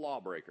all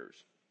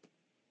lawbreakers.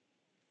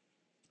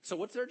 So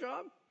what's their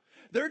job?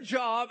 Their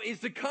job is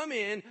to come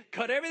in,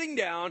 cut everything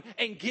down,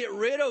 and get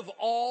rid of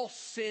all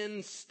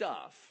sin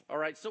stuff. All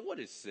right, so what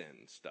is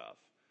sin stuff?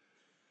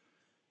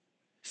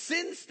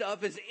 Sin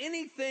stuff is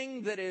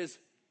anything that is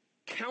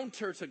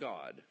counter to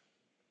God.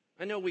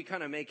 I know we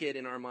kind of make it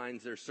in our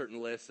minds, there's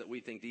certain lists that we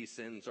think these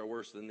sins are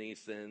worse than these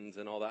sins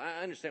and all that.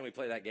 I understand we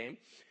play that game.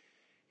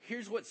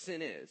 Here's what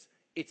sin is.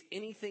 It's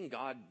anything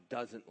God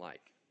doesn't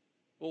like.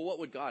 Well, what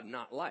would God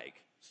not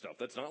like? Stuff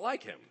that's not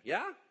like him,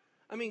 yeah?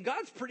 I mean,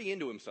 God's pretty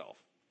into himself,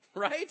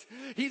 right?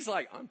 He's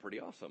like, I'm pretty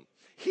awesome.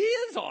 He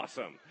is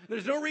awesome.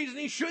 There's no reason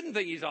he shouldn't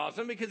think he's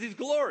awesome because he's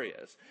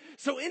glorious.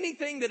 So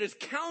anything that is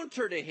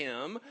counter to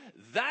him,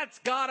 that's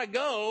gotta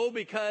go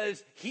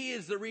because he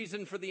is the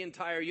reason for the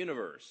entire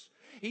universe.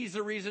 He's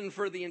the reason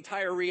for the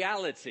entire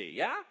reality,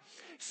 yeah?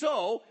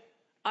 So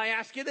I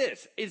ask you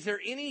this, is there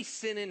any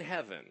sin in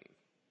heaven?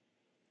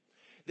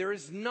 There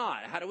is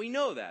not. How do we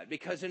know that?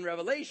 Because in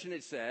Revelation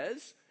it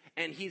says,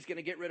 and he's going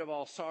to get rid of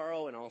all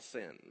sorrow and all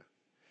sin.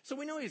 So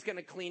we know he's going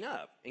to clean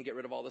up and get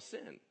rid of all the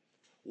sin.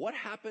 What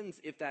happens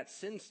if that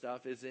sin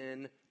stuff is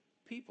in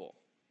people?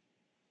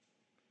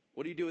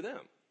 What do you do with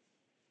them?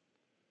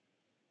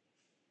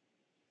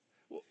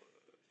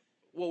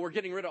 Well, we're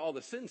getting rid of all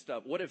the sin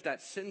stuff. What if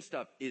that sin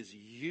stuff is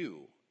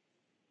you?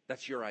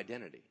 That's your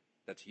identity.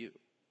 That's you.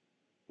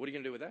 What are you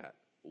going to do with that?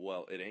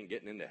 Well, it ain't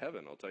getting into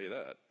heaven, I'll tell you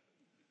that.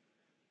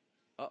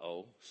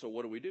 Uh-oh, so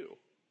what do?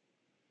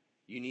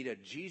 You need a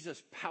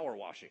Jesus power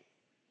washing.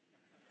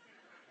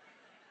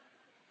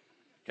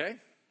 Okay?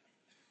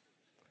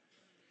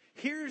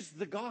 here's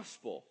the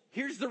gospel.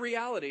 Here's the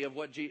reality of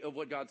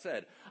what God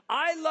said.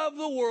 I love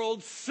the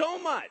world so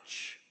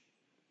much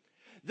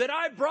that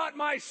I brought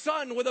my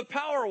son with a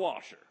power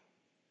washer.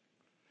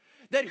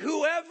 That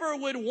whoever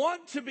would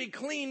want to be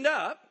cleaned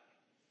up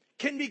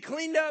can be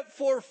cleaned up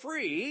for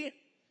free,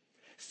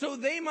 so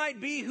they might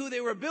be who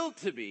they were built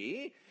to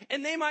be,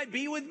 and they might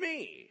be with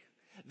me.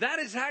 That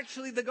is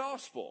actually the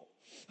gospel.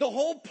 The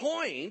whole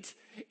point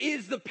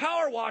is the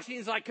power washing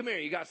is like, come here,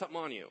 you got something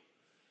on you.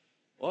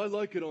 Oh, I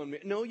like it on me.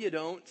 No, you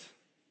don't.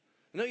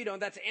 No, you don't.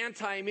 That's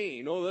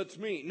anti-me. No, that's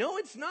me. No,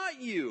 it's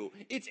not you.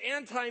 It's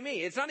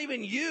anti-me. It's not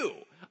even you.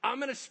 I'm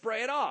going to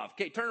spray it off.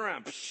 Okay, turn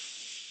around.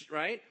 Psh,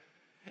 right?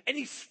 And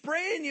he's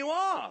spraying you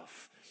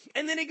off.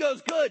 And then he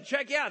goes, good,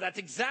 check you out. That's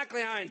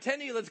exactly how I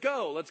intended you. Let's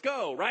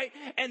go, right?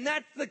 And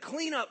that's the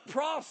cleanup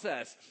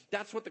process.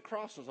 That's what the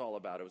cross was all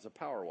about. It was a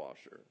power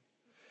washer.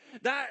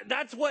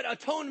 That's what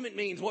atonement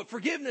means, what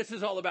forgiveness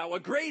is all about,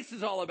 what grace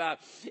is all about,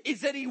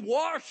 is that he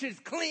washes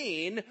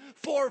clean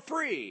for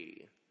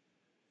free.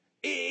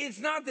 It's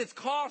not this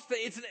cost.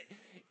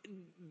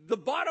 The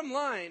bottom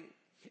line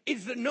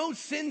is that no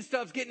sin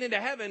stuff's getting into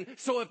heaven,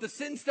 so if the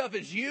sin stuff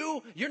is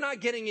you, you're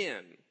not getting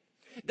in.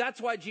 That's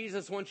why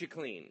Jesus wants you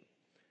clean.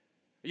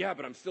 Yeah,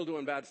 but I'm still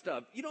doing bad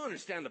stuff. You don't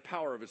understand the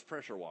power of his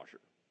pressure washer.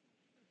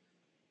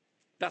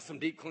 That's some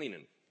deep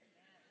cleaning.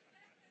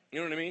 You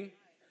know what I mean?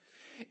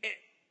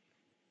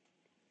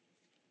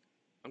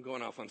 I'm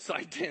going off on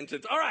side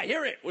tangents. All right,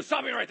 hear it. We're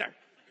stopping right there.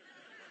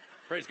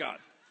 Praise God.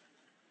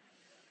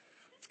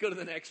 Let's go to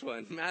the next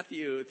one.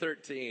 Matthew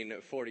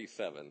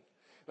 13:47.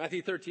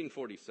 Matthew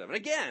 13:47.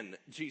 Again,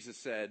 Jesus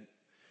said,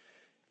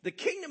 the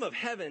kingdom of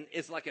heaven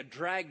is like a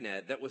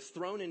dragnet that was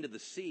thrown into the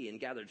sea and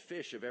gathered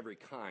fish of every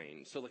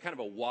kind. So kind of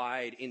a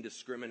wide,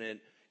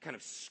 indiscriminate kind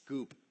of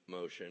scoop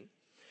motion.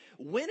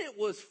 When it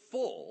was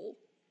full,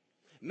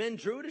 men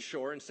drew it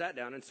ashore and sat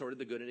down and sorted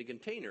the good into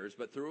containers,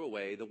 but threw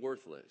away the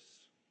worthless.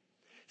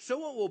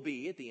 So it will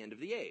be at the end of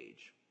the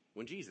age,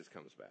 when Jesus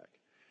comes back.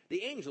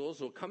 The angels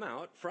will come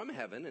out from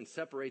heaven and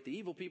separate the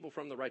evil people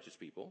from the righteous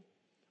people,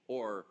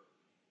 or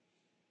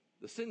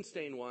the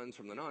sin-stained ones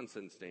from the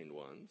non-sin-stained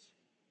ones,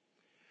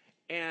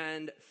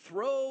 and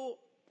throw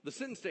the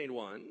sin-stained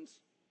ones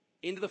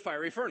into the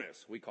fiery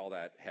furnace. We call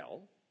that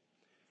hell.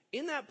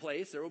 In that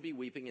place, there will be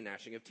weeping and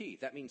gnashing of teeth.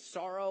 That means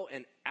sorrow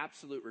and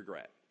absolute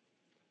regret,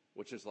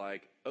 which is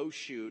like, oh,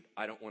 shoot,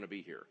 I don't want to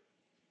be here.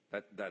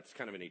 That's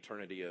kind of an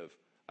eternity of,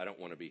 I don't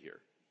want to be here.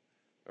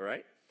 All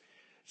right?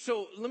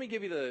 So let me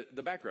give you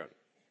the background.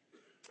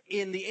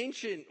 In the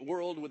ancient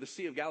world with the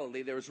Sea of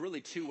Galilee, there was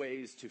really two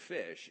ways to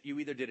fish. You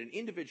either did an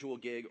individual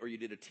gig or you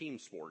did a team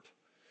sport.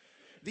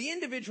 The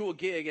individual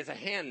gig is a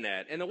hand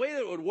net, and the way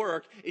that it would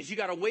work is you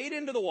got to wade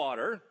into the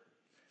water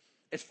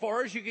as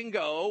far as you can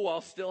go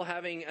while still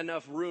having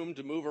enough room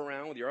to move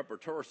around with your upper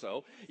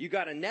torso. You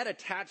got a net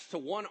attached to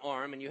one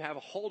arm, and you have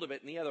a hold of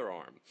it in the other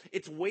arm.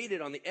 It's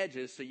weighted on the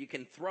edges so you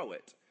can throw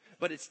it,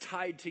 but it's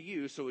tied to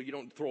you so you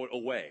don't throw it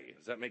away.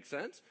 Does that make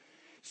sense?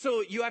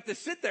 So you have to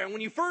sit there, and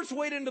when you first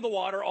wade into the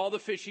water, all the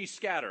fishies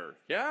scatter,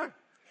 yeah?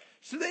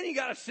 So then you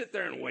got to sit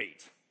there and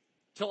wait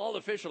till all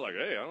the fish are like,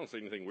 hey, I don't see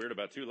anything weird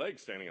about two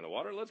legs standing in the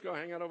water. Let's go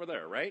hang out over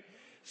there, right?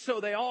 So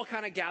they all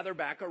kind of gather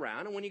back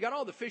around, and when you got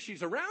all the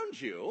fishies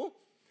around you,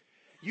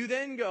 you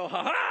then go,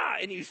 ha-ha,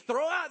 and you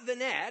throw out the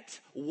net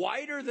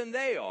wider than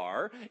they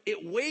are.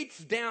 It weights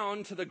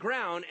down to the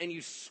ground, and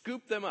you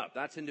scoop them up.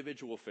 That's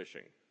individual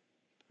fishing,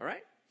 all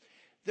right?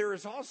 There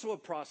is also a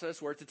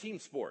process where it's a team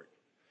sport.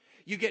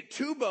 You get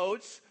two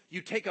boats,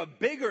 you take a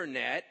bigger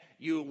net,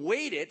 you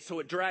weight it so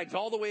it drags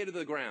all the way to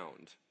the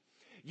ground.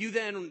 You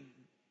then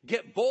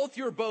get both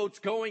your boats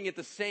going at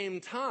the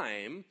same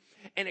time,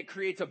 and it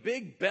creates a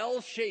big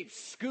bell-shaped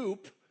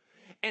scoop,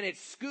 and it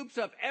scoops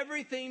up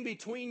everything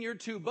between your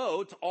two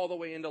boats all the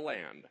way into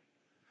land.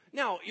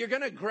 Now, you're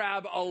going to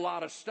grab a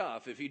lot of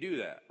stuff if you do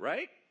that,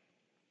 right?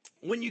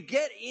 When you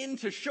get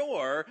into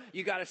shore,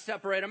 you got to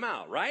separate them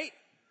out, right?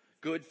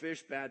 Good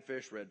fish, bad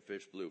fish, red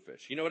fish, blue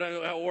fish. You know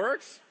how it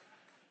works?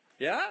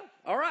 Yeah?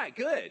 All right,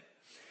 good.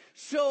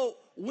 So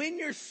when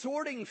you're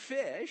sorting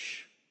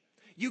fish,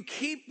 you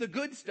keep the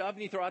good stuff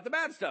and you throw out the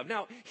bad stuff.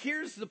 Now,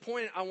 here's the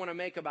point I want to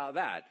make about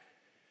that.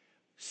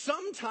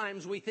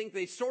 Sometimes we think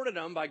they sorted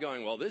them by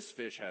going, well, this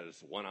fish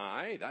has one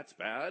eye, that's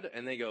bad.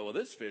 And they go, well,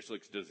 this fish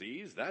looks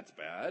diseased, that's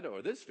bad.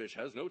 Or this fish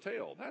has no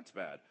tail, that's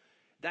bad.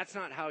 That's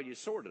not how you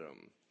sorted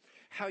them.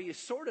 How you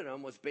sorted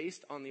them was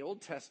based on the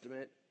Old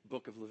Testament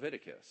book of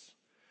Leviticus.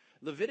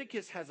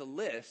 Leviticus has a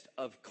list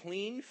of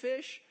clean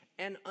fish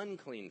and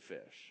unclean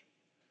fish.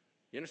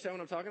 You understand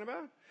what I'm talking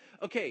about?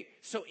 Okay,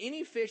 so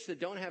any fish that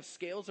don't have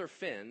scales or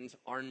fins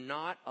are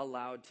not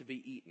allowed to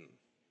be eaten.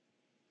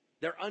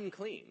 They're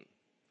unclean.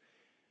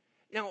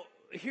 Now,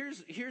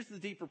 here's the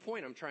deeper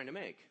point I'm trying to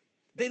make.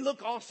 They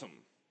look awesome,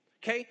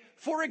 okay?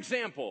 For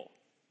example,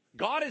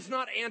 God is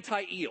not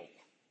anti-eel.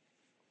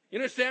 You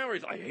understand where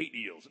he's like, I hate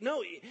eels.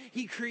 No,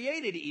 he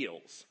created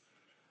eels,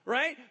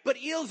 right? But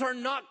eels are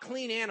not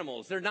clean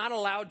animals. They're not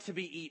allowed to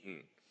be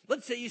eaten.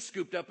 Let's say you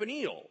scooped up an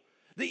eel.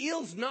 The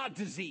eel's not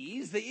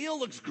diseased. The eel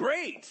looks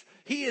great.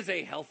 He is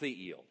a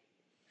healthy eel.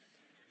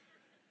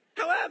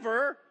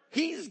 However,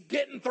 he's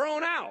getting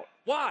thrown out.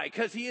 Why?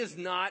 Because he is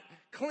not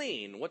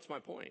clean. What's my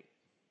point?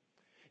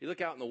 You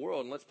look out in the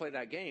world and let's play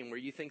that game where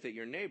you think that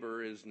your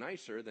neighbor is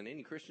nicer than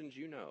any Christians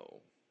you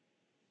know.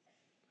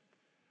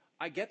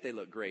 I get they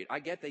look great. I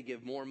get they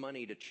give more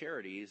money to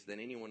charities than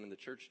anyone in the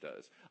church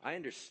does. I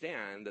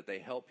understand that they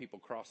help people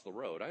cross the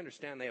road. I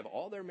understand they have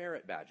all their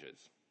merit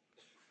badges.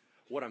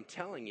 What I'm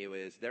telling you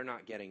is they're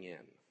not getting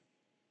in.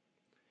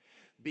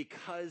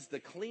 Because the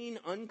clean,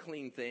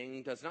 unclean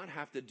thing does not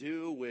have to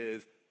do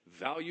with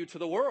value to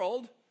the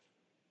world,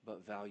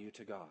 but value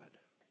to God.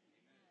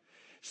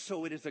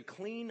 So it is a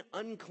clean,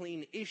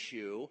 unclean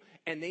issue,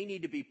 and they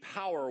need to be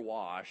power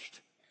washed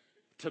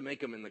to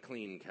make them in the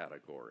clean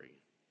category.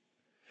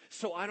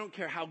 So I don't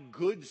care how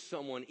good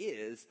someone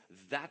is,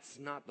 that's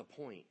not the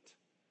point.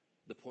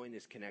 The point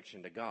is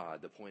connection to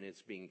God. The point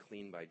is being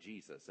clean by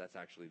Jesus. That's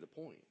actually the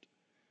point.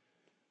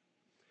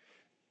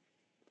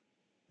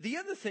 The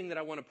other thing that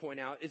I want to point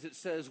out is it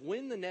says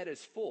when the net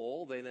is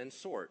full, they then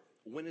sort.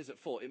 When is it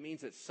full? It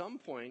means at some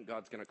point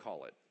God's going to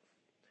call it.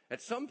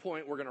 At some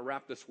point we're going to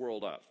wrap this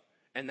world up.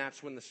 And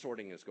that's when the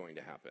sorting is going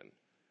to happen.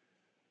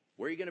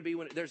 Where are you going to be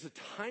when there's a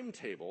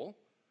timetable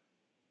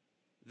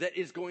that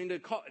is going to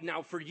call?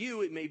 Now, for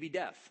you, it may be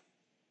death.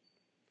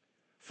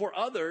 For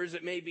others,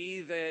 it may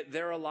be that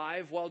they're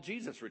alive while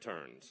Jesus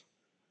returns.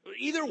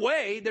 Either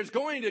way, there's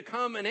going to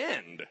come an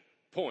end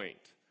point.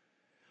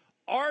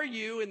 Are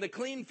you in the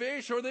clean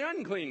fish or the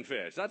unclean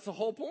fish? That's the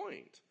whole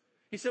point.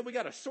 He said we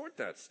got to sort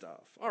that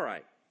stuff. All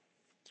right.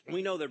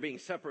 We know they're being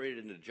separated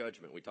into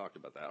judgment. We talked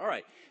about that. All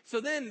right.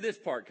 So then this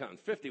part comes,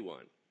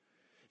 51.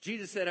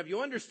 Jesus said, have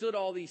you understood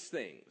all these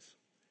things?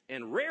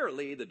 And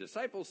rarely the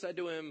disciples said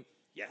to him,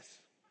 yes.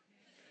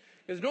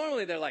 Because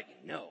normally they're like,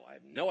 no, I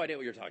have no idea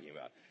what you're talking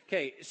about.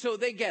 Okay, so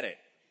they get it.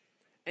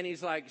 And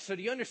he's like, so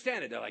do you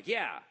understand it? They're like,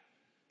 yeah.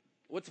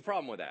 What's the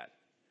problem with that?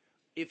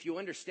 If you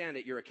understand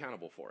it, you're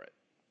accountable for it.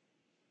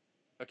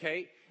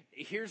 Okay?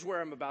 Here's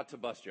where I'm about to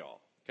bust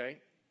y'all. Okay?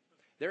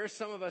 There are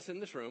some of us in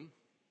this room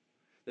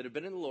that have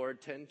been in the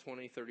Lord 10,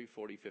 20, 30,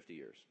 40, 50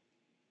 years.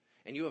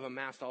 And you have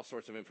amassed all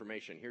sorts of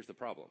information. Here's the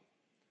problem.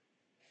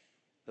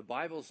 The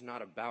Bible's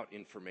not about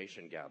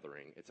information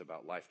gathering. It's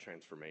about life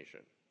transformation.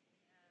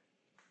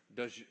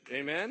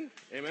 Amen?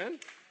 Amen?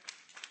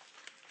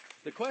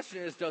 The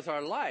question is, does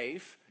our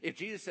life, if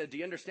Jesus said, do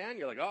you understand?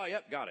 You're like, oh,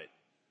 yep, got it.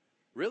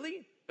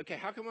 Really? Okay,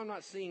 how come I'm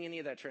not seeing any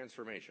of that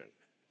transformation?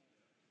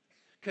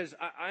 Because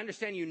I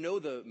understand you know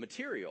the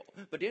material,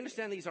 but do you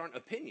understand these aren't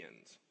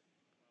opinions?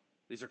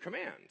 These are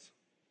commands.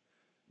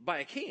 By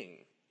a king,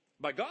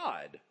 by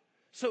God.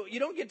 So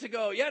you don't get to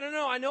go, yeah,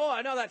 no, I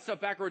know that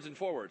stuff backwards and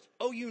forwards.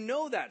 Oh, you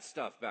know that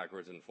stuff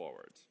backwards and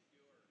forwards.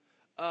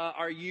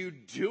 Are you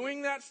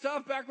doing that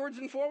stuff backwards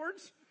and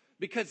forwards?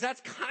 Because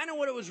that's kind of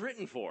what it was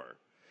written for.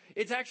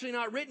 It's actually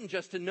not written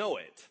just to know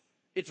it.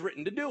 It's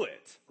written to do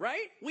it,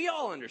 right? We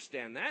all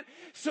understand that.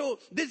 So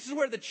this is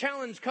where the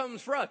challenge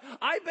comes for us.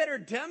 I better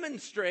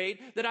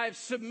demonstrate that I've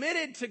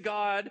submitted to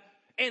God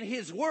and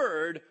His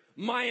Word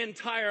my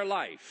entire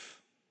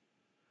life.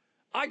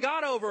 I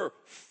got over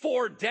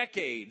 4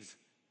 decades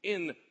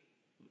in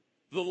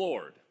the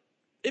Lord.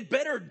 It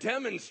better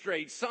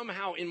demonstrate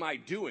somehow in my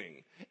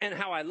doing and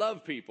how I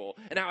love people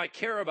and how I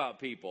care about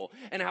people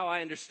and how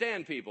I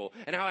understand people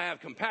and how I have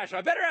compassion.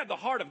 I better have the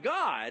heart of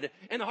God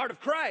and the heart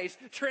of Christ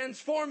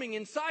transforming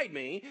inside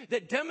me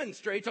that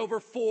demonstrates over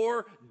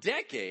 4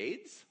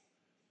 decades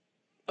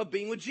of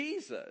being with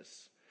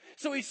Jesus.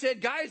 So he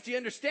said, guys, do you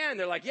understand?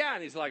 They're like, yeah.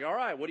 And he's like, all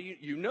right, what do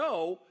you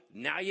know?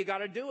 Now you got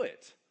to do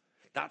it.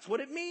 That's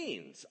what it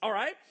means. All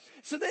right.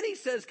 So then he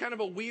says kind of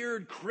a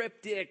weird,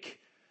 cryptic,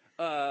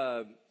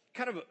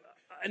 kind of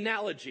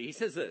analogy. He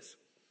says this.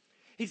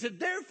 He said,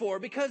 therefore,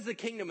 because the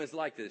kingdom is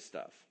like this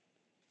stuff,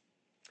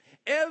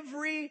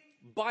 every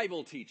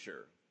Bible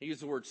teacher, he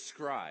used the word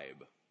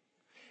scribe,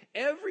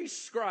 every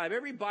scribe,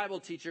 every Bible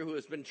teacher who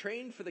has been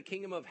trained for the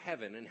kingdom of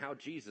heaven and how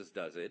Jesus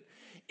does it,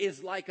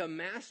 is like a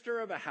master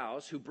of a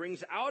house who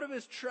brings out of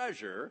his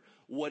treasure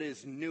what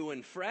is new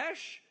and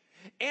fresh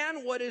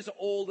and what is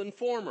old and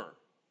former.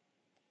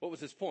 What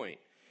was his point?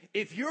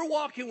 If you're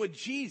walking with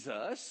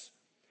Jesus,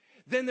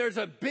 then there's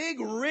a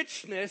big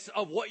richness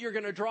of what you're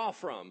going to draw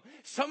from.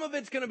 Some of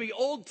it's going to be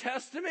Old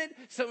Testament.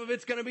 Some of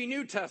it's going to be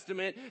New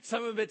Testament.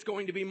 Some of it's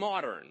going to be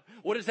modern.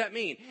 What does that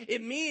mean?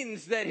 It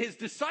means that his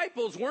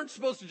disciples weren't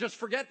supposed to just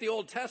forget the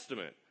Old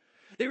Testament.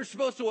 They were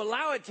supposed to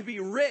allow it to be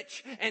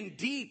rich and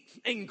deep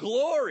and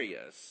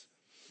glorious.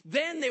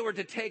 Then they were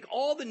to take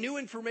all the new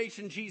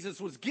information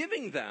Jesus was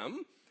giving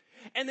them,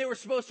 and they were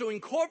supposed to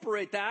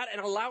incorporate that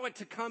and allow it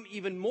to come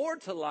even more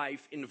to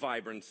life in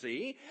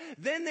vibrancy.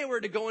 Then they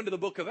were to go into the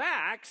book of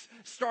Acts,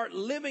 start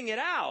living it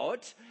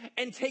out,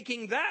 and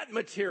taking that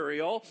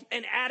material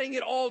and adding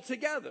it all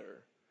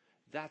together.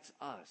 That's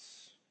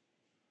us.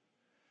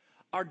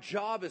 Our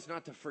job is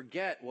not to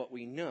forget what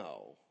we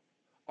know.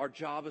 Our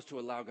job is to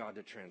allow God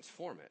to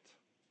transform it.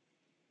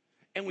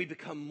 And we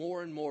become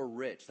more and more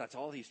rich. That's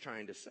all he's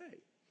trying to say.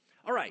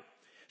 All right.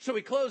 So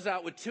we close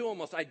out with 2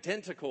 almost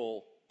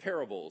identical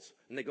parables,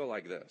 and they go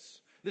like this.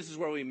 This is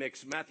where we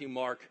mix Matthew,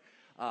 Mark,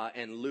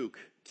 and Luke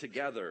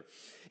together.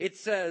 It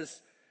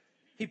says,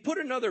 he put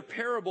another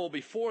parable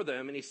before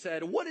them, and he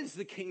said, what is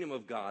the kingdom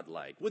of God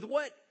like? With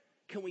what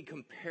can we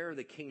compare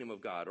the kingdom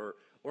of God?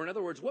 Or in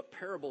other words, what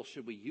parable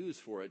should we use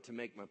for it to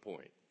make my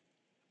point?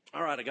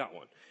 All right, I got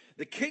one.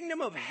 The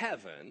kingdom of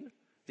heaven,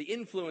 the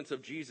influence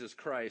of Jesus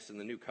Christ in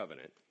the new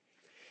covenant,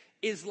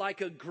 is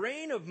like a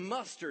grain of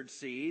mustard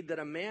seed that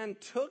a man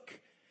took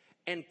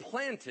and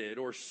planted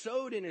or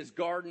sowed in his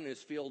garden,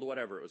 his field,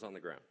 whatever, it was on the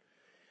ground.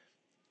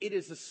 It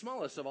is the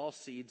smallest of all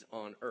seeds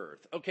on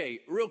earth. Okay,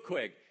 real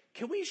quick,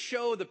 can we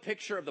show the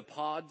picture of the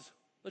pods?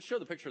 Let's show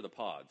the picture of the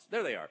pods.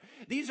 There they are.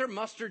 These are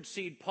mustard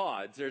seed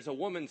pods. There's a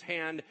woman's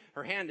hand.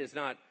 Her hand is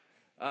not,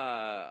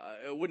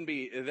 it wouldn't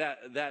be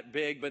that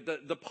big, but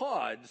the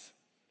pods,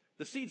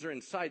 the seeds are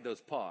inside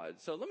those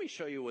pods. So let me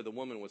show you where the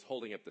woman was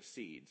holding up the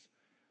seeds.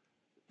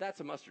 That's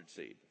a mustard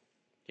seed.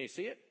 Can you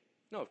see it?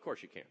 No, of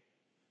course you can't.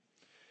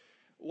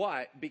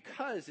 Why?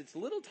 Because it's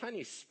little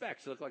tiny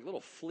specks that look like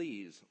little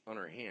fleas on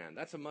her hand.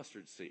 That's a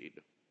mustard seed.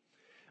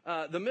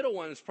 The middle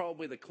one is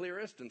probably the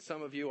clearest, and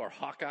some of you are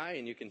Hawkeye,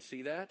 and you can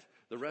see that.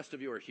 The rest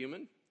of you are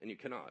human, and you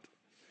cannot.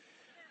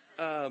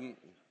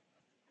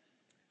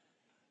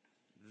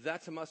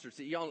 That's a mustard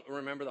seed. Y'all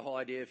remember the whole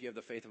idea, if you have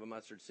the faith of a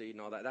mustard seed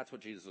and all that? That's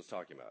what Jesus was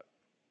talking about.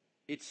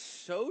 It's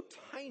so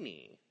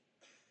tiny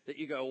that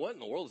you go, what in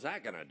the world is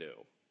that going to do?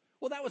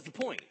 Well, that was the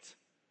point.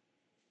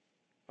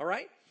 All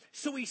right?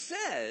 So he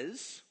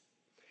says,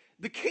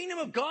 the kingdom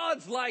of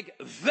God's like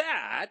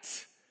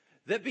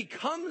that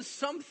becomes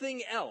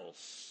something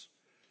else.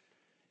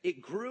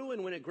 It grew,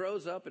 and when it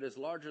grows up, it is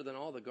larger than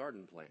all the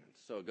garden plants.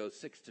 So it goes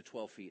 6 to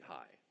 12 feet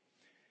high.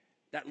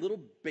 That little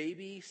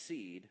baby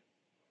seed,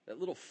 that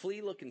little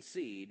flea-looking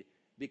seed,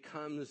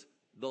 becomes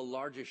the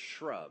largest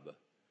shrub.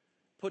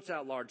 Puts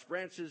out large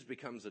branches,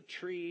 becomes a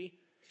tree,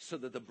 so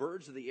that the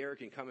birds of the air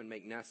can come and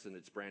make nests in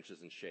its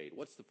branches and shade.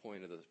 What's the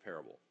point of this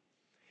parable?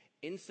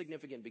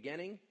 Insignificant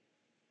beginning,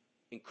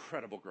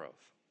 incredible growth.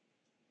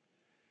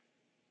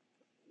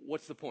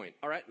 What's the point?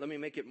 All right, let me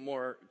make it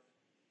more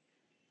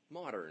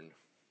modern.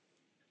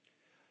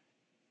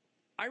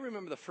 I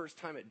remember the first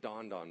time it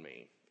dawned on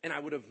me, and I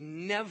would have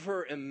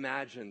never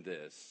imagined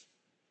this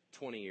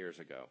 20 years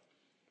ago,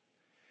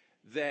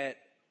 that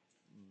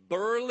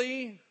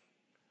burly,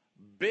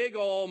 big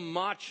old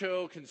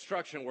macho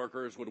construction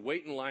workers would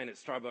wait in line at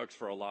Starbucks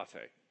for a latte.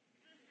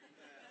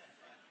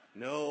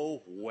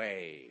 No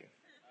way.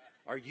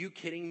 Are you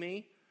kidding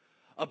me?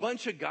 A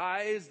bunch of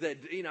guys that,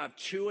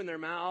 chew in their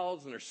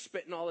mouths and they're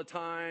spitting all the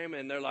time,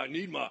 and they're like,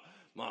 need my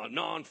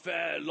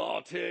non-fat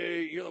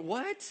latte. You're like,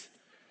 what?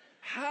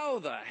 How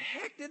the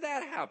heck did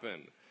that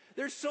happen?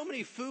 There's so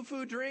many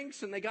foo-foo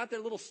drinks, and they got their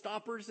little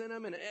stoppers in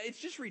them, and it's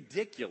just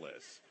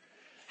ridiculous.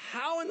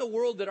 How in the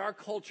world did our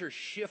culture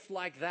shift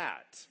like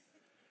that?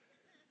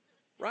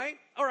 Right?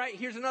 All right,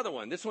 here's another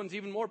one. This one's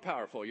even more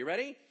powerful. You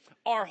ready?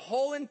 Our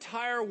whole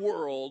entire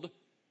world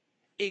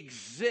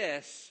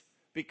exists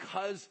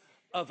because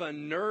of a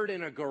nerd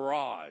in a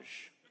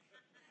garage.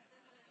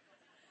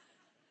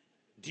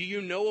 Do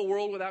you know a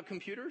world without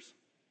computers?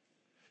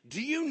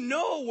 Do you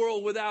know a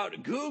world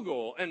without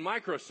Google and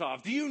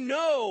Microsoft? Do you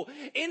know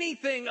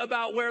anything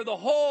about where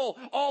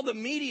all the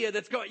media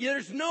that's going?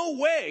 There's no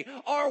way.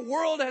 Our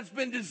world has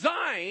been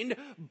designed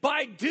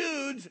by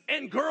dudes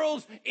and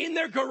girls in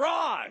their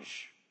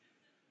garage.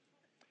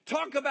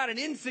 Talk about an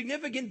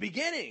insignificant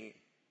beginning.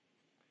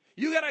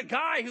 You got a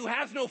guy who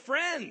has no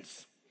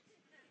friends,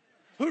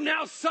 who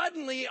now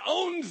suddenly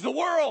owns the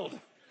world.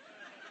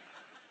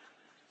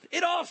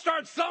 It all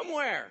starts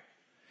somewhere.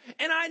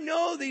 And I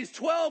know these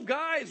 12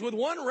 guys with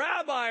one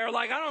rabbi are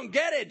like, I don't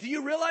get it. Do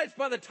you realize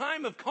by the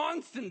time of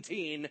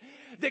Constantine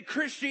that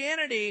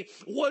Christianity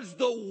was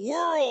the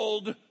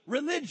world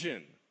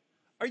religion?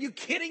 Are you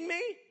kidding me?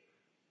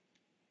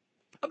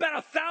 About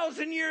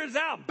 1,000 years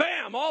out,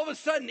 bam, all of a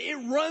sudden it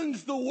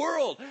runs the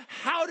world.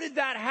 How did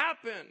that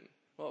happen?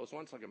 Well, it was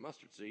once like a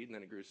mustard seed, and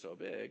then it grew so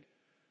big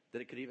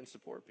that it could even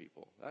support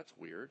people. That's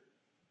weird.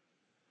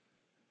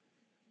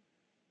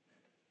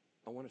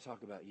 I want to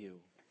talk about you.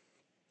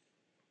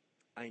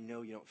 I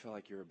know you don't feel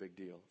like you're a big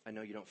deal. I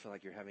know you don't feel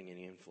like you're having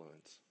any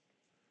influence.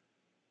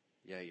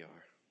 Yeah, you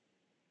are.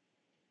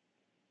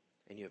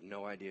 And you have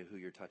no idea who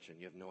you're touching.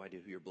 You have no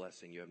idea who you're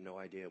blessing. You have no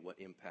idea what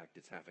impact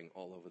it's having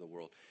all over the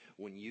world.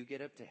 When you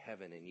get up to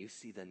heaven and you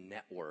see the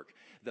network,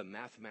 the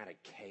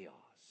mathematic chaos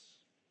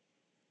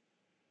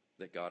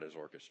that God is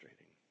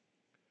orchestrating,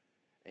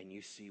 and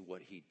you see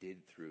what he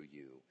did through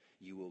you,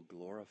 you will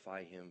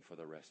glorify him for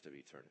the rest of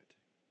eternity.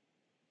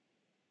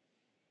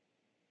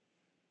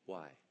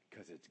 Why?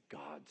 Because it's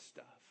God's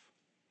stuff.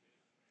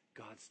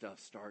 God's stuff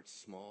starts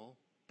small,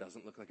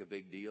 doesn't look like a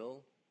big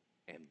deal,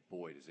 and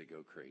boy, does it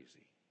go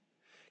crazy.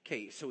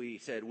 Okay, so he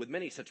said, with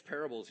many such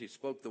parables, he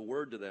spoke the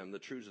word to them, the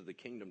truths of the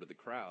kingdom to the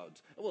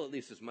crowds. Well, at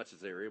least as much as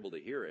they were able to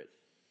hear it.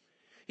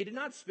 He did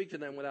not speak to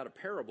them without a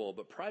parable,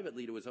 but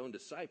privately to his own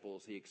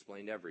disciples, he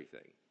explained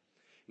everything.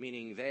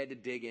 Meaning they had to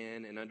dig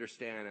in and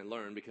understand and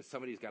learn because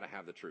somebody's got to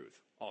have the truth.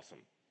 Awesome.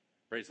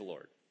 Praise the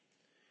Lord.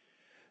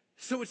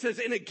 So it says,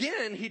 and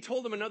again, he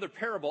told them another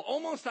parable,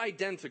 almost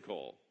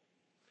identical.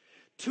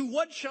 To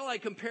what shall I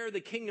compare the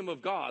kingdom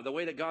of God, the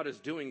way that God is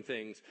doing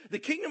things? The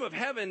kingdom of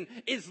heaven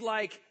is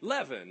like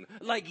leaven,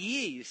 like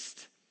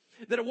yeast,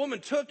 that a woman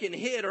took and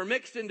hid or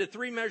mixed into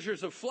 3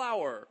 measures of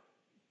flour.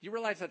 Do you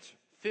realize that's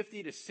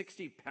 50 to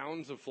 60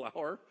 pounds of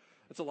flour?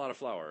 That's a lot of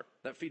flour.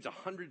 That feeds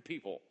 100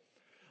 people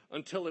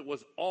until it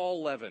was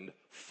all leavened,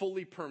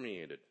 fully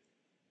permeated.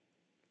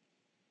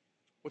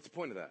 What's the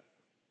point of that?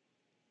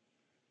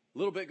 A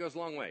little bit goes a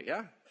long way,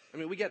 yeah? I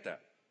mean, we get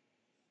that.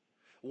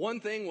 One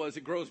thing was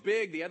it grows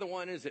big. The other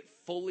one is it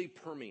fully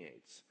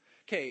permeates.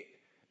 Okay,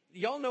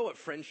 y'all know what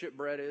friendship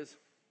bread is?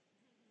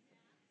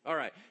 All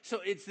right,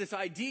 so it's this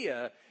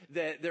idea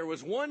that there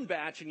was one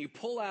batch and you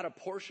pull out a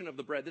portion of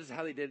the bread. This is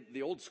how they did it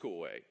the old school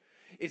way,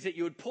 is that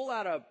you would pull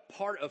out a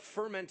part of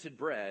fermented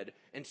bread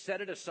and set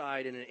it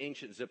aside in an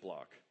ancient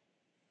Ziploc,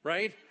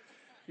 right?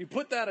 You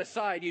put that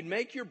aside, you'd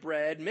make your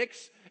bread,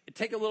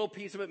 take a little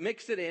piece of it,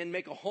 mix it in,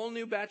 make a whole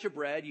new batch of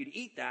bread. You'd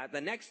eat that. The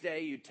next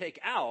day you'd take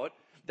out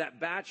that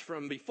batch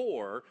from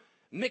before,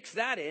 mix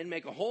that in,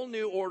 make a whole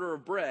new order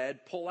of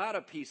bread, pull out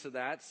a piece of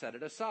that, set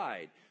it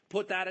aside.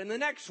 Put that in the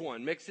next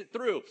one, mix it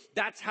through.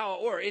 That's how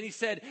it works. And he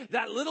said,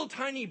 that little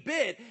tiny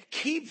bit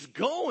keeps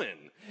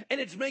going. And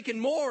it's making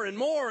more and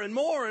more and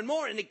more and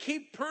more. And it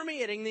keeps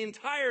permeating the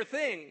entire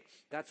thing.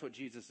 That's what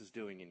Jesus is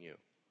doing in you.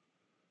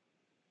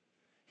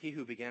 He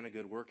who began a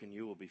good work in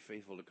you will be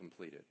faithful to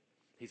complete it.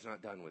 He's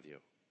not done with you.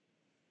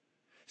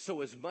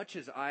 So as much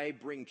as I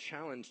bring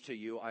challenge to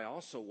you, I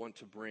also want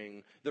to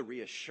bring the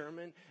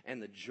reassurance and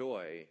the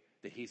joy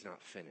that he's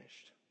not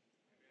finished.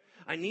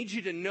 I need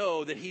you to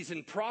know that he's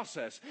in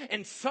process.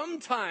 And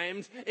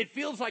sometimes it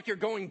feels like you're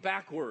going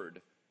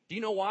backward. Do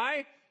you know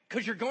why?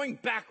 Because you're going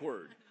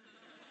backward.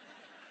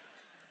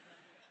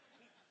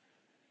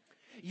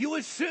 You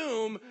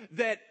assume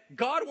that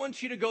God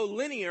wants you to go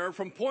linear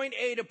from point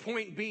A to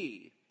point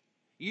B.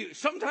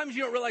 Sometimes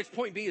you don't realize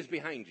point B is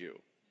behind you.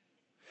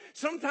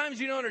 Sometimes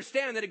you don't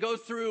understand that it goes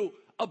through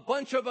a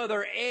bunch of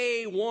other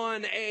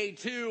A1,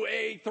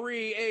 A2,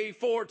 A3,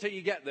 A4 till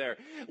you get there.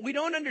 We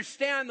don't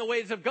understand the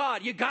ways of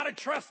God. You got to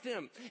trust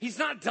him. He's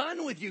not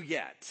done with you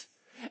yet.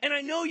 And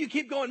I know you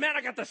keep going, man,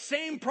 I got the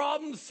same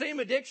problems, same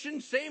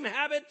addiction, same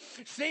habit,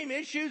 same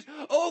issues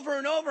over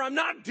and over. I'm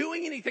not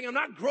doing anything. I'm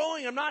not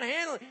growing. I'm not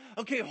handling.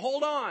 Okay,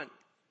 hold on.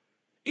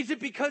 Is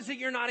it because that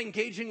you're not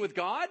engaging with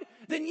God?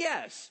 Then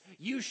yes,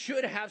 you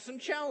should have some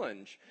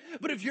challenge.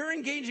 But if you're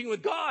engaging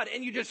with God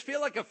and you just feel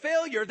like a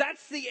failure,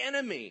 that's the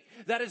enemy.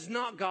 That is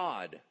not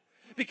God.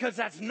 Because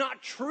that's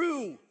not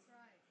true.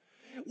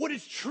 What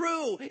is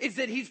true is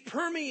that he's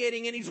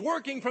permeating and he's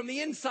working from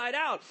the inside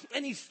out.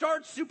 And he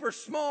starts super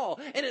small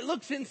and it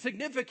looks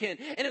insignificant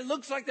and it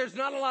looks like there's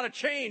not a lot of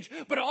change.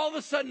 But all of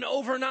a sudden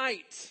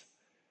overnight,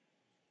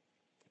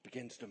 it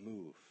begins to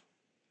move.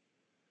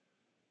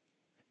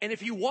 And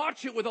if you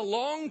watch it with a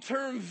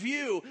long-term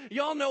view,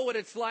 y'all know what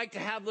it's like to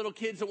have little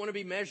kids that want to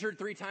be measured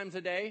 3 times a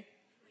day.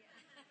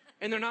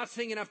 And they're not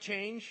seeing enough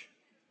change.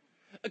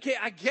 Okay,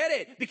 I get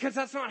it, because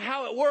that's not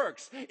how it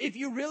works. If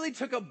you really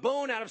took a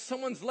bone out of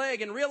someone's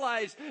leg and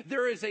realized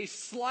there is a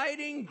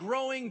sliding,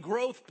 growing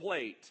growth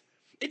plate,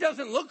 it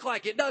doesn't look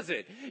like it, does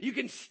it? You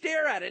can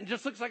stare at it and it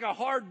just looks like a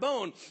hard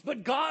bone.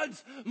 But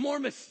God's more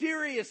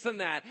mysterious than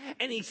that.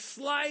 And he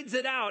slides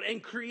it out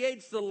and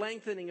creates the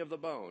lengthening of the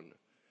bone.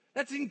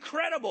 That's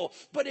incredible,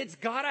 but it's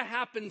got to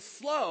happen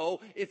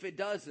slow. If it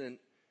doesn't,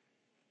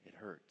 it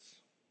hurts.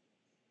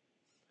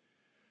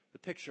 The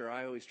picture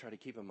I always try to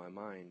keep in my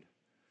mind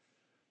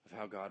of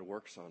how God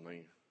works on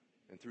me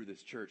and through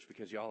this church,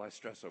 because y'all, I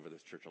stress over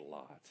this church a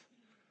lot.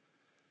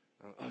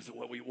 Is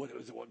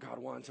it what God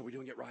wants? Are we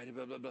doing it right?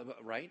 Blah, blah, blah, blah,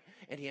 right?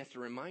 And he has to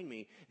remind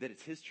me that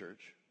it's his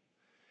church.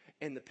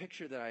 And the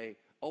picture that I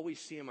always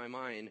see in my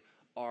mind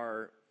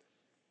are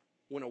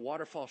when a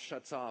waterfall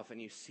shuts off and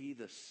you see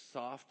the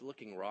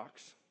soft-looking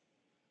rocks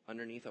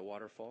underneath a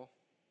waterfall,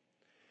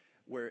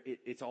 where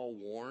it's all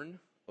worn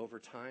over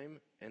time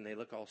and they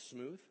look all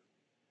smooth.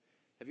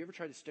 Have you ever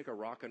tried to stick a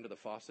rock under the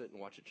faucet and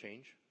watch it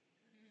change?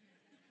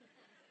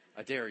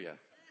 I dare you.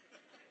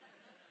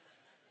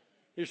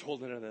 You're just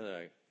holding it under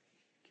the,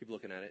 keep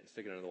looking at it and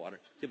stick it under the water.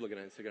 Keep looking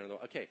at it and stick it under the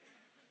water. Okay.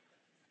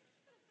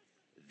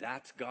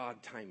 That's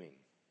God timing.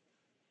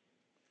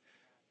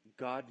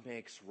 God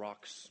makes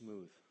rocks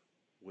smooth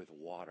with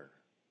water.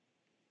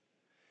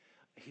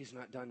 He's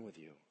not done with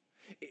you.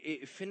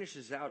 It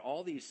finishes out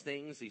all these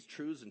things, these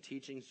truths and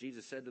teachings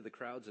Jesus said to the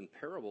crowds in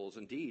parables.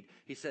 Indeed,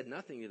 he said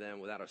nothing to them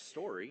without a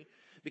story,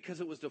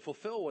 because it was to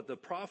fulfill what the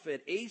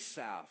prophet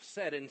Asaph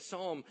said in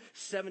Psalm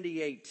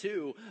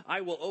 78:2.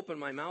 I will open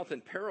my mouth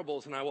in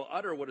parables and I will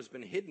utter what has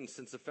been hidden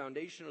since the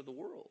foundation of the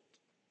world.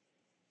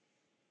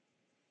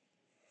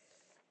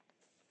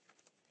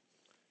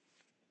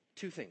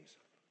 Two things.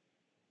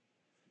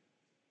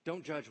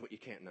 Don't judge what you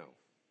can't know.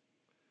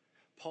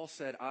 Paul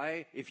said,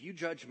 if you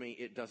judge me,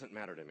 it doesn't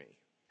matter to me.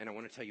 And I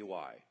want to tell you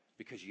why.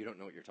 Because you don't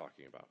know what you're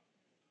talking about.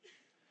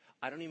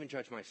 I don't even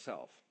judge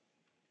myself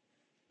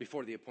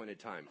before the appointed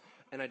time.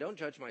 And I don't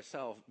judge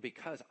myself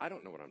because I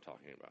don't know what I'm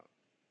talking about.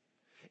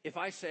 If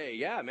I say,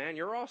 yeah, man,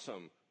 you're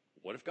awesome.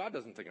 What if God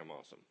doesn't think I'm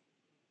awesome?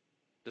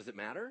 Does it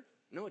matter?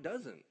 No, it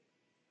doesn't.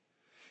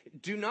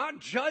 Do not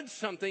judge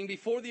something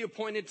before the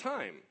appointed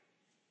time.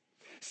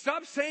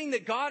 Stop saying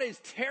that God is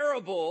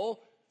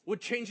terrible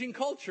with changing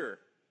culture.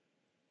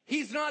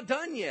 He's not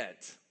done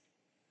yet.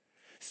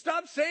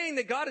 Stop saying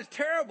that God is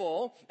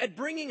terrible at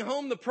bringing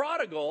home the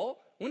prodigal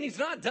when he's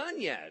not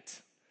done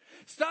yet.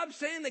 Stop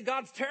saying that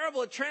God's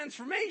terrible at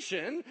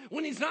transformation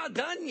when he's not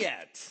done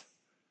yet.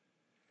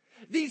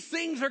 These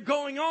things are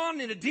going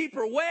on in a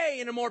deeper way,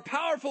 in a more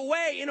powerful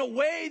way, in a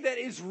way that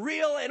is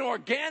real and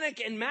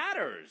organic and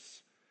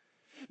matters.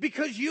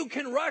 Because you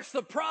can rush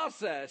the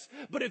process,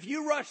 but if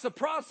you rush the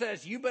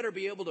process, you better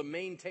be able to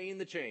maintain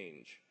the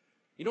change.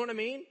 You know what I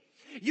mean?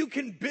 You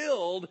can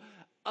build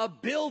a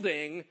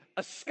building,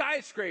 a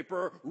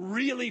skyscraper,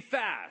 really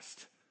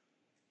fast.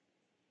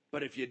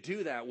 But if you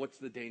do that, what's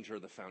the danger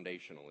of the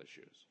foundational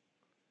issues?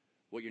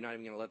 Well, you're not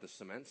even going to let the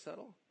cement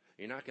settle?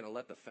 You're not going to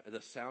let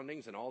the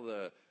soundings and all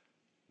the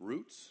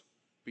roots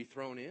be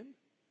thrown in?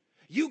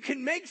 You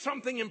can make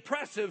something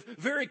impressive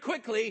very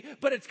quickly,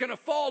 but it's going to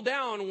fall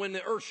down when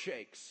the earth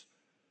shakes.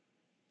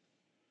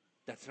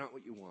 That's not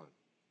what you want.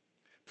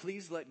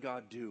 Please let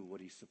God do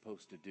what he's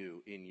supposed to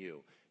do in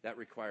you. That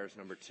requires,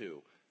 number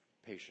 2,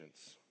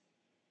 patience.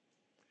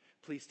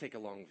 Please take a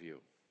long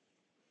view.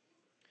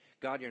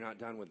 God, you're not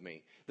done with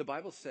me. The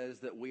Bible says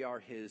that we are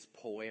his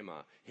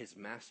poema, his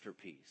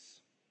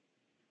masterpiece.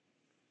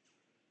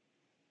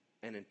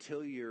 And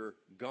until you're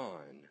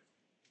gone,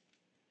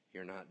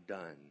 you're not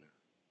done.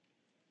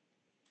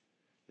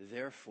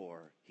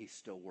 Therefore, he's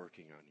still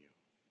working on you.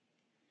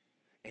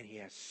 And he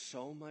has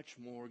so much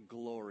more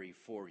glory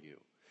for you,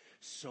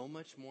 so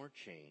much more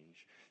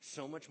change,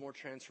 so much more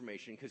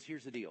transformation. Because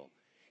here's the deal.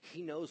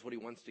 He knows what he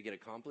wants to get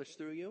accomplished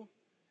through you,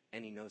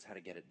 and he knows how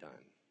to get it done.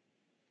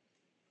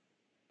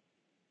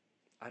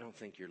 I don't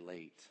think you're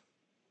late.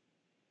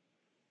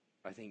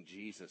 I think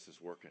Jesus is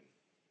working.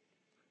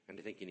 And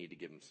I think you need to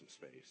give him some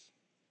space.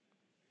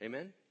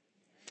 Amen?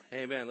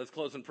 Amen. Let's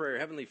close in prayer.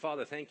 Heavenly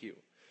Father, thank you.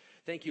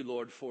 Thank you,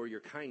 Lord, for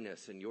your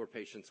kindness and your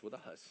patience with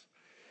us.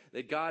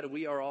 That, God,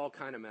 we are all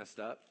kind of messed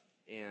up.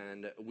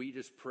 And we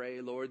just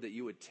pray, Lord, that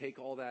you would take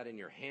all that in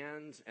your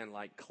hands and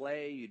like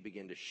clay, you'd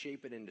begin to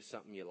shape it into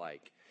something you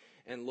like.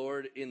 And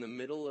Lord, in the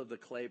middle of the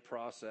clay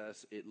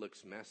process, it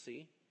looks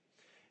messy.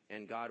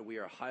 And God, we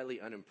are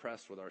highly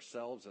unimpressed with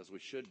ourselves as we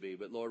should be.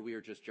 But Lord, we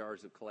are just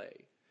jars of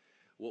clay.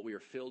 What we are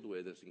filled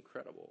with is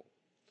incredible.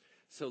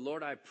 So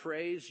Lord, I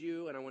praise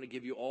you and I want to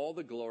give you all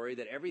the glory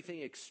that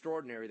everything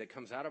extraordinary that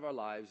comes out of our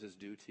lives is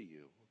due to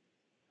you.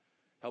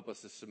 Help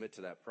us to submit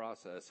to that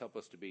process. Help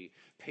us to be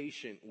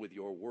patient with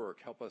your work.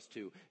 Help us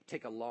to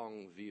take a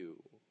long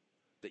view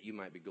that you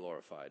might be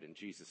glorified. In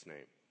Jesus'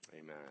 name,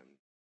 amen.